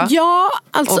dig då? Ja,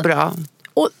 alltså. Och bra.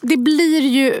 Och det blir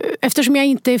ju, eftersom jag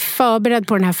inte är förberedd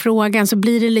på den här frågan, så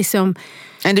blir det liksom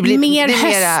mer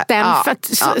hösten för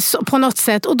att, så, på något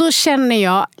sätt. Och då känner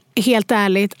jag helt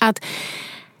ärligt att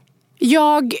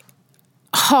jag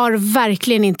har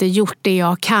verkligen inte gjort det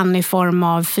jag kan i form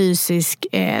av fysisk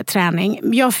träning.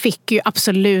 Jag fick ju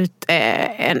absolut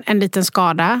en liten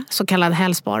skada, så kallad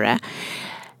hälsporre.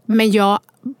 Men jag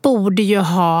borde ju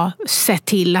ha sett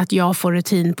till att jag får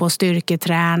rutin på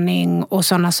styrketräning och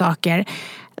sådana saker.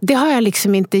 Det har jag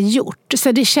liksom inte gjort.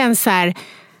 Så det känns så här,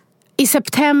 i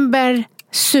september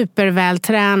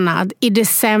supervältränad, i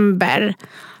december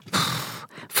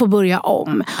får börja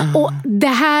om. Och det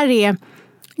här är,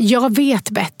 jag vet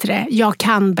bättre, jag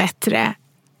kan bättre.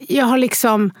 Jag har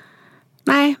liksom,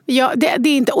 nej, det är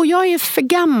inte, och jag är för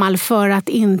gammal för att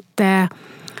inte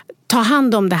ta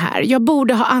hand om det här. Jag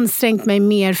borde ha ansträngt mig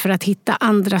mer för att hitta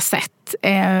andra sätt.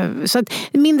 Så att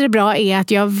mindre bra är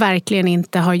att jag verkligen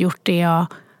inte har gjort det jag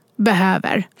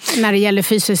behöver när det gäller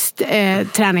fysisk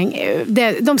träning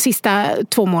de sista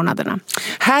 2 månaderna.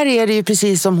 Här är det ju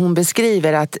precis som hon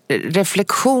beskriver, att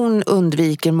reflektion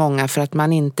undviker många för att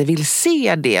man inte vill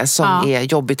se det som är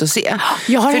jobbigt att se.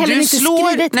 Jag har för heller inte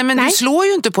skrivit. Nej, men du slår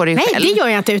ju inte på dig själv. Nej, det gör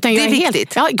jag inte, utan jag är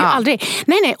viktigt. Helt, aldrig.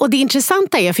 Nej, och det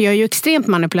intressanta är, för jag är ju extremt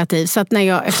manipulativ, så att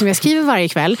eftersom jag skriver varje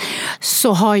kväll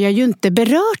så har jag ju inte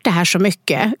berört det här så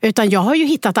mycket, utan jag har ju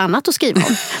hittat annat att skriva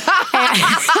om.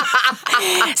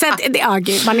 Så att,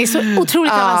 man är så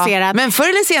otroligt avancerad. Men förr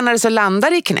eller senare så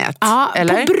landar det i knät.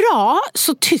 Eller? På bra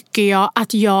så tycker jag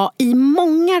att jag i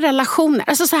många relationer,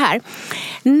 alltså så här,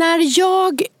 när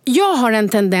jag har en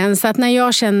tendens att när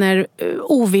jag känner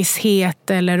ovisshet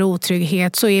eller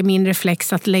otrygghet, så är min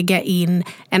reflex att lägga in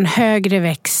en högre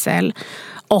växel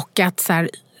och att så här,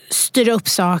 styra upp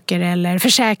saker eller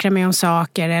försäkra mig om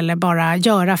saker eller bara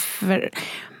göra för...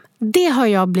 Det har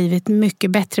jag blivit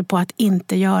mycket bättre på att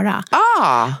inte göra.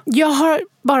 Jag har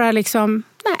bara liksom,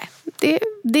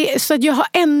 så att jag har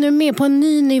ännu mer på en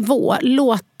ny nivå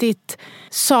låtit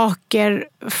saker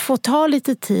få ta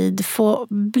lite tid, få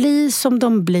bli som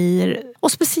de blir.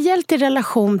 Och speciellt i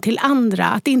relation till andra,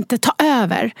 att inte ta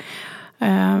över.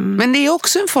 Men det är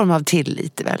också en form av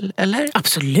tillit väl, eller?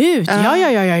 Absolut,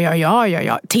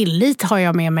 ja. Tillit har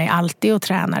jag med mig alltid och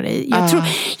tränar i.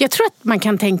 Jag tror att man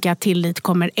kan tänka att tillit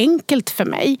kommer enkelt för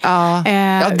mig. Ja,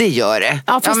 det gör det.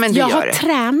 Ja, fast men jag har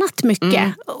tränat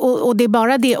mycket och det är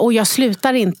bara det, och jag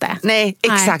slutar inte. Nej,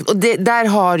 exakt. Och där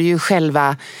har du ju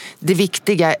själva det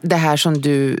viktiga, det här som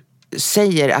du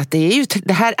säger, att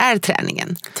det här är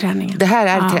träningen. Det här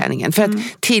är träningen. För att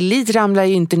tillit ramlar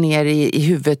ju inte ner i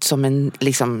huvudet som en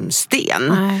liksom sten.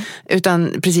 Nej.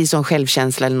 Utan precis som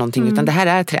självkänsla eller någonting. Utan det här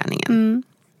är träningen.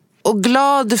 Och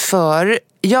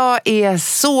jag är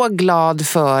så glad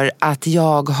för att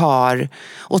jag har,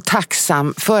 och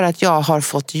tacksam för att jag har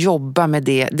fått jobba med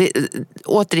det.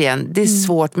 Återigen, det är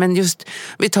svårt, men just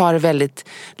vi tar det väldigt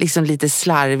liksom lite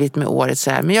slarvigt med året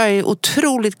så här. Men jag är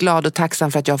otroligt glad och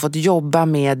tacksam för att jag har fått jobba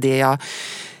med det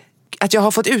att jag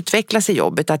har fått utvecklas i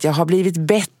jobbet, att jag har blivit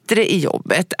bättre i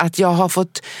jobbet, att jag har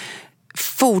fått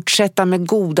fortsätta med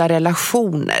goda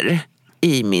relationer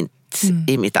i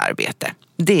mitt arbete.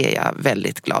 Det är jag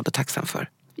väldigt glad och tacksam för.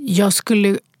 Jag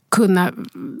skulle kunna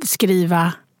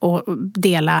skriva och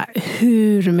dela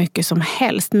hur mycket som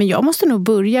helst. Men jag måste nog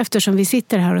börja, eftersom vi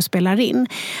sitter här och spelar in.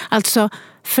 Alltså,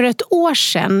 för ett år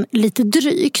sedan, lite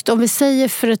drygt, om vi säger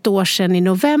för ett år sedan i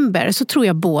november, så tror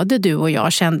jag både du och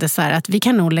jag kände så här att vi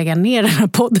kan nog lägga ner den här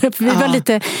podden. För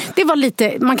det var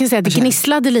lite, man kan säga att det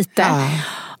gnisslade lite.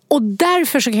 Och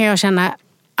därför så kan jag känna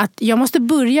att jag måste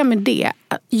börja med det.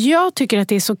 Jag tycker att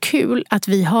det är så kul att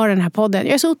vi har den här podden.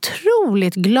 Jag är så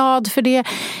otroligt glad för det.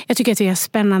 Jag tycker att vi har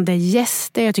spännande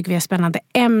gäster. Jag tycker vi har spännande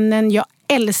ämnen. Jag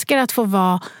älskar att få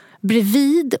vara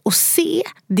bredvid och se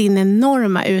din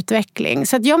enorma utveckling.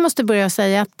 Så att jag måste börja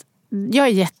säga att jag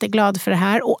är jätteglad för det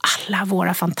här. Och alla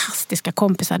våra fantastiska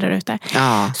kompisar där ute.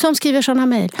 Som skriver sådana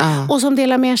mejl. Och som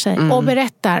delar med sig. Och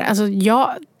berättar. Alltså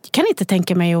jag kan inte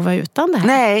tänka mig att vara utan det här.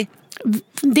 Nej.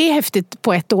 Det är häftigt.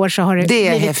 På ett år så har det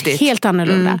blivit häftigt. Helt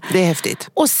annorlunda. Det är häftigt.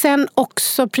 Och sen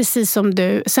också, precis som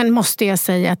du, sen måste jag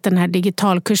säga att den här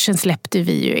digitalkursen släppte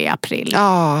vi ju i april.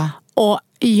 Ja. Och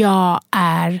jag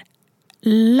är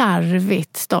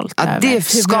larvigt stolt över det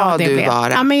ska du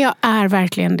vara. Ja, men jag är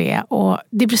verkligen det. Och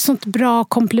det blir sånt bra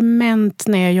komplement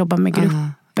när jag jobbar med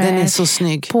grupper. Den är så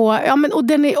snygg. Och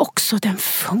den är också, den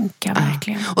funkar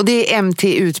verkligen. Och det är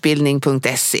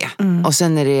mtutbildning.se. Och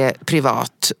sen är det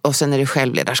privat. Och sen är det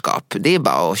självledarskap. Det är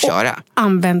bara att köra. Och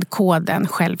använd koden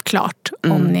självklart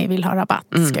om ni vill ha rabatt,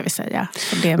 ska vi säga.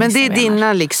 Men det är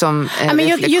dina liksom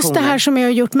reflektioner. Just det här som jag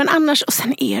har gjort. Men annars, och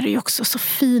sen är det ju också så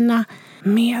fina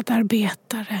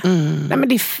medarbetare. Nej, men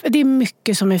det är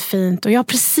mycket som är fint. Och jag har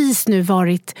precis nu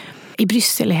varit i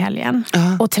Bryssel i helgen.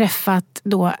 Och träffat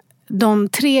då de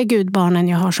 3 gudbarnen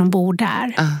jag har som bor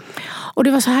där. Och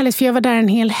det var så härligt, för jag var där en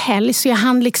hel helg. Så jag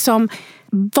hann liksom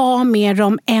vara med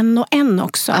dem en och en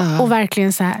också. Och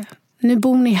verkligen så här, nu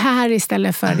bor ni här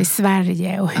istället för i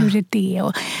Sverige. Och hur är det?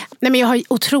 Nej, men jag har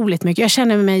otroligt mycket. Jag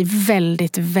känner mig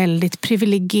väldigt, väldigt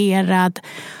privilegierad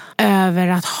över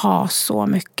att ha så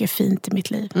mycket fint i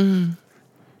mitt liv.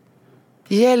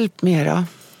 Hjälp mig då.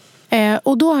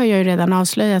 Och då har jag ju redan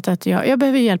avslöjat att jag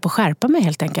behöver hjälp att skärpa mig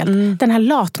helt enkelt. Den här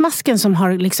latmasken som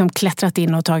har liksom klättrat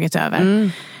in och tagit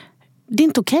över. Det är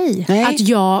inte okej att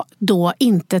jag då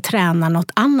inte tränar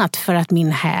något annat för att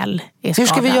min häl är skadad.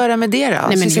 Hur ska vi göra med det då?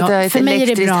 Nej, men för mig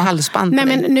är det bra. Halsband. Nej,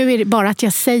 men nu är det bara att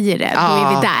jag säger det. Då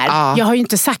är vi där. Jag har ju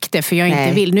inte sagt det för jag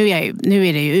inte vill. Nu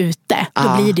är det ju ute.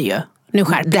 Då blir det ju. Nu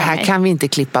skärper det här mig. Kan vi inte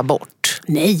klippa bort.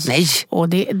 Nej. Och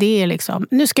det är liksom,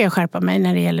 nu ska jag skärpa mig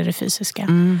när det gäller det fysiska.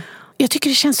 Jag tycker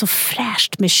det känns så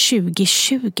fräscht med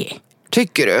 2020.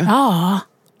 Tycker du? Ja,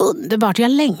 underbart.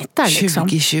 Jag längtar liksom.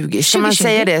 2020. Ska man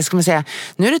säga det? Ska man säga,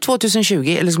 nu är det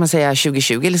 2020, eller ska man säga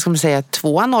 2020, eller ska man säga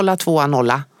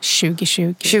 2-0?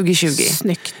 2020.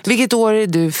 Snyggt. Vilket år är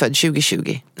du född?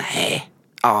 2020? Nej.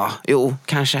 Ja, jo,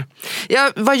 kanske.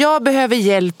 Vad jag behöver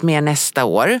hjälp med nästa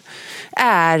år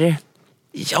är,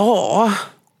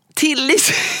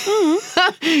 tillit.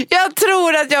 Jag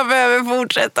tror att jag behöver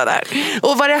fortsätta där.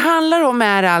 Och vad det handlar om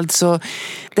är alltså,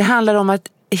 det handlar om att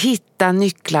hitta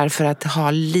nycklar för att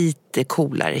ha lite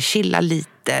coolare, chilla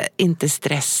lite, inte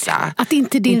stressa. Att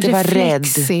inte din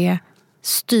reflex är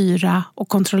styra och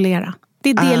kontrollera. Det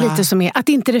är det lite som är, att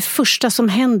inte det första som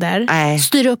händer,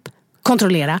 styra upp,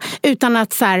 kontrollera, utan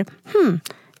att så här,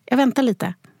 jag väntar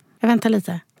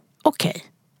lite. Okej.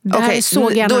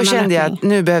 Då kände jag att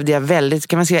nu behövde jag väldigt,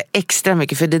 kan man säga, extra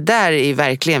mycket, för det där är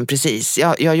verkligen precis,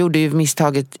 jag gjorde ju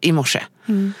misstaget i morse.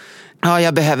 Ja,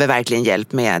 jag behöver verkligen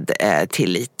hjälp med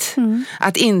tillit.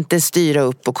 Att inte styra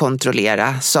upp och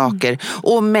kontrollera saker.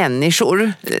 Och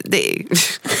människor.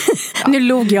 Nu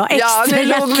log jag extra. Ja, nu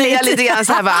log jag lite grann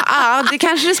så här. Det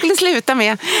kanske det skulle sluta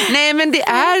med. Nej, men det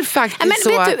är faktiskt så.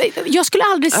 Vet du, jag skulle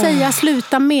aldrig säga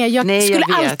sluta med. Jag skulle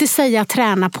alltid säga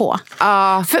träna på.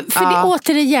 För det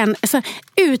återigen, alltså,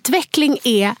 utveckling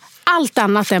är allt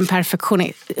annat än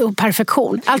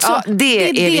perfektion. Alltså, det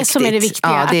är det som är det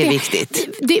viktiga. Ja, det är viktigt.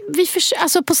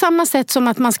 Alltså på samma sätt som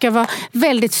att man ska vara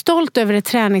väldigt stolt över ett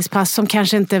träningspass som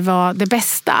kanske inte var det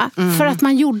bästa. För att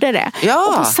man gjorde det. Ja.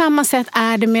 Och på samma sätt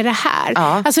är det med det här.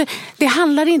 Ja. Alltså, det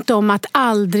handlar inte om att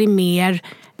aldrig mer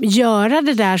göra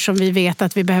det där som vi vet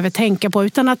att vi behöver tänka på,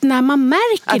 utan att när man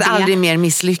märker att aldrig mer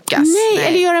misslyckas. Nej.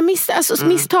 Eller göra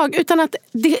misstag, utan att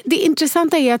det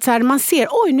intressanta är att så här, man ser,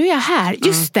 oj, nu är jag här,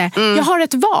 just det, jag har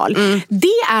ett val. Det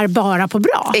är bara på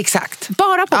bra. Exakt.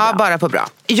 Bara på bra. Bara på bra.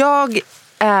 Jag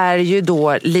är ju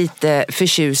då lite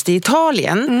förtjust i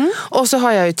Italien. Och så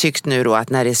har jag ju tyckt nu då att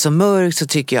när det är så mörkt så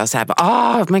tycker jag så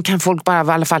här, men kan folk bara i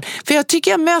alla fall, för jag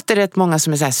tycker jag möter rätt många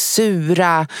som är så här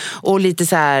sura och lite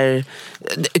så här,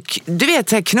 du vet,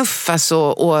 så här knuffas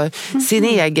och sin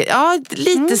egen,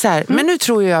 lite så här. Men nu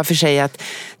tror jag för sig att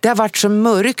det har varit så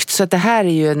mörkt så att det här är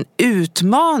ju en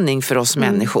utmaning för oss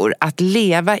människor att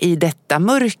leva i detta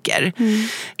mörker.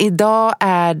 Idag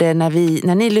är det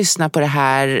när ni lyssnar på det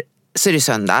här så är det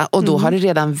söndag och då har det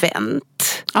redan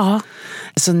vänt.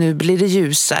 Så nu blir det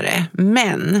ljusare.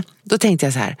 Men då tänkte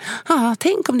jag så här,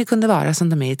 tänk om det kunde vara som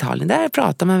de är i Italien. Där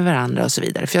pratar man med varandra och så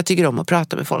vidare. För jag tycker om att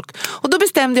prata med folk. Och då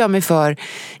bestämde jag mig för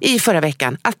i förra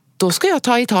veckan att då ska jag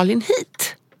ta Italien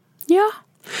hit. Ja.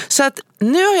 Så att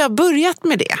nu har jag börjat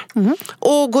med det.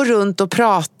 Och går runt och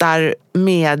pratar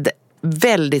med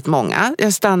väldigt många.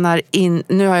 Jag stannar in,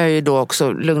 nu har jag ju då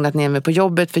också lugnat ner mig på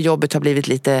jobbet, för jobbet har blivit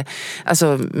lite,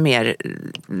 alltså mer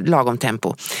lagom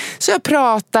tempo. Så jag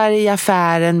pratar i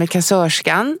affären med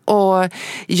kassörskan och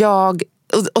jag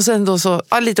Och sen då så,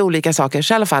 lite olika saker.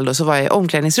 Så i alla fall då så var jag i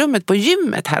omklädningsrummet på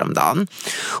gymmet häromdagen.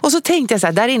 Och så tänkte jag så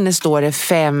här, där inne står det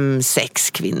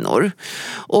 5-6 kvinnor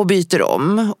och byter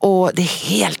om. Och det är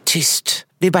helt tyst.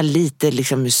 Det är bara lite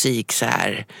liksom musik så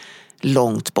här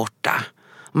långt borta.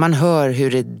 Man hör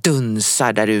hur det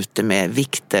dunsar där ute med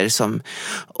vikter som...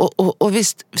 Och vi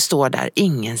står där,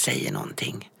 ingen säger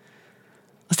någonting.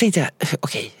 Och så tänkte jag,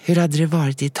 okej, hur hade det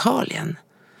varit i Italien?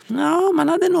 Ja, man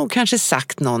hade nog kanske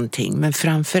sagt någonting. Men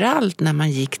framförallt när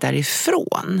man gick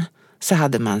därifrån så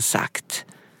hade man sagt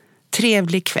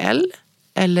trevlig kväll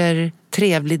eller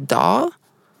trevlig dag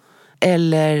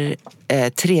eller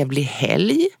trevlig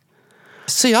helg.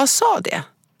 Så jag sa det.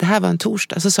 Det här var en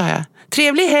torsdag. Så sa jag,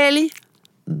 trevlig helg.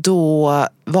 Då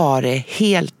var det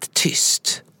helt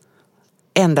tyst.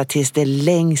 Ända tills det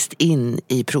längst in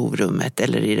i provrummet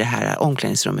eller i det här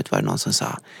omklädningsrummet var det någon som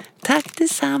sa tack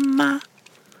detsamma.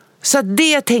 Så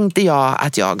det tänkte jag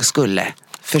att jag skulle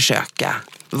försöka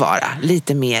vara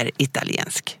lite mer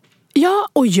italiensk. Ja,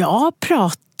 och jag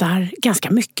pratar ganska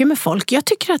mycket med folk. Jag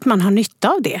tycker att man har nytta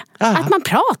av det. Aha. Att man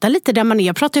pratar lite där man är.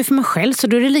 Jag pratar ju för mig själv, så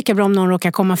då är det lika bra om någon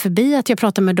råkar komma förbi att jag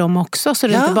pratar med dem också, så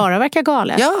det inte bara verkar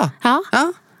galet. Ja.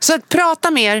 Så att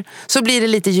prata mer så blir det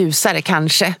lite ljusare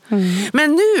kanske.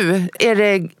 Men nu är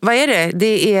det, vad är det?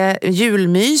 Det är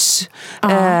julmys,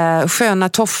 sköna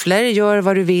tofflor, gör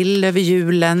vad du vill över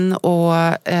julen och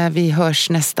vi hörs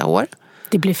nästa år.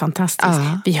 Det blir fantastiskt.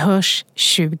 Vi hörs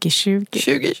 2020.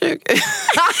 2020.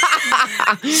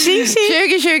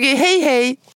 2020,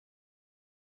 hej.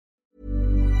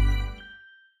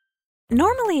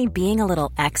 Normally, being a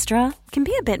little extra can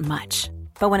be a bit much.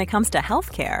 But when it comes to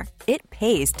healthcare, it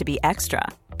pays to be extra.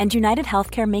 And United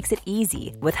Healthcare makes it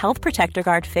easy with Health Protector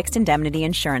Guard fixed indemnity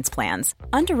insurance plans.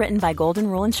 Underwritten by Golden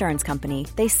Rule Insurance Company,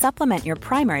 they supplement your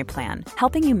primary plan,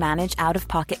 helping you manage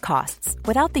out-of-pocket costs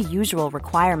without the usual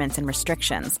requirements and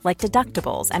restrictions like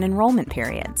deductibles and enrollment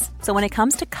periods. So when it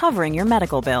comes to covering your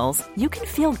medical bills, you can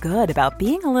feel good about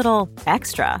being a little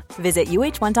extra. Visit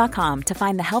uh1.com to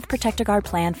find the Health Protector Guard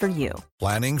plan for you.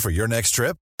 Planning for your next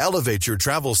trip? Elevate your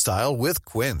travel style with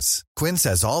Quince. Quince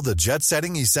has all the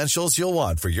jet-setting essentials you'll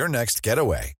want for your next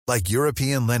getaway, like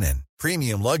European linen,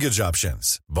 premium luggage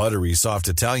options, buttery soft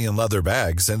Italian leather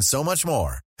bags, and so much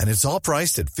more. And it's all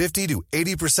priced at 50 to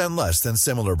 80% less than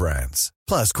similar brands.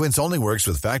 Plus, Quince only works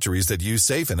with factories that use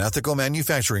safe and ethical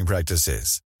manufacturing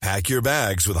practices. Pack your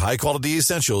bags with high-quality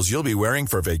essentials you'll be wearing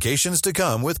for vacations to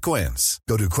come with Quince.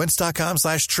 Go to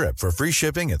quince.com/trip for free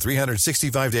shipping and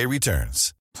 365-day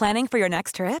returns. Planning for your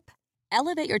next trip?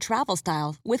 Elevate your travel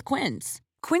style with Quince.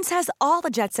 Quince has all the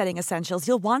jet-setting essentials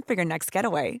you'll want for your next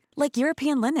getaway, like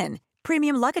European linen,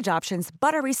 premium luggage options,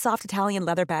 buttery soft Italian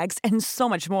leather bags, and so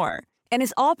much more. And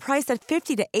is all priced at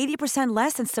 50 to 80%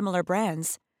 less than similar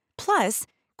brands. Plus,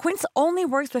 Quince only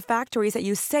works with factories that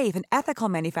use safe and ethical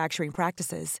manufacturing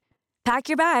practices. Pack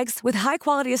your bags with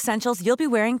high-quality essentials you'll be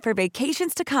wearing for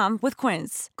vacations to come with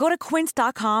Quince. Go to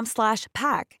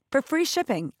quince.com/pack for free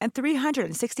shipping and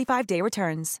 365-day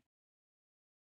returns.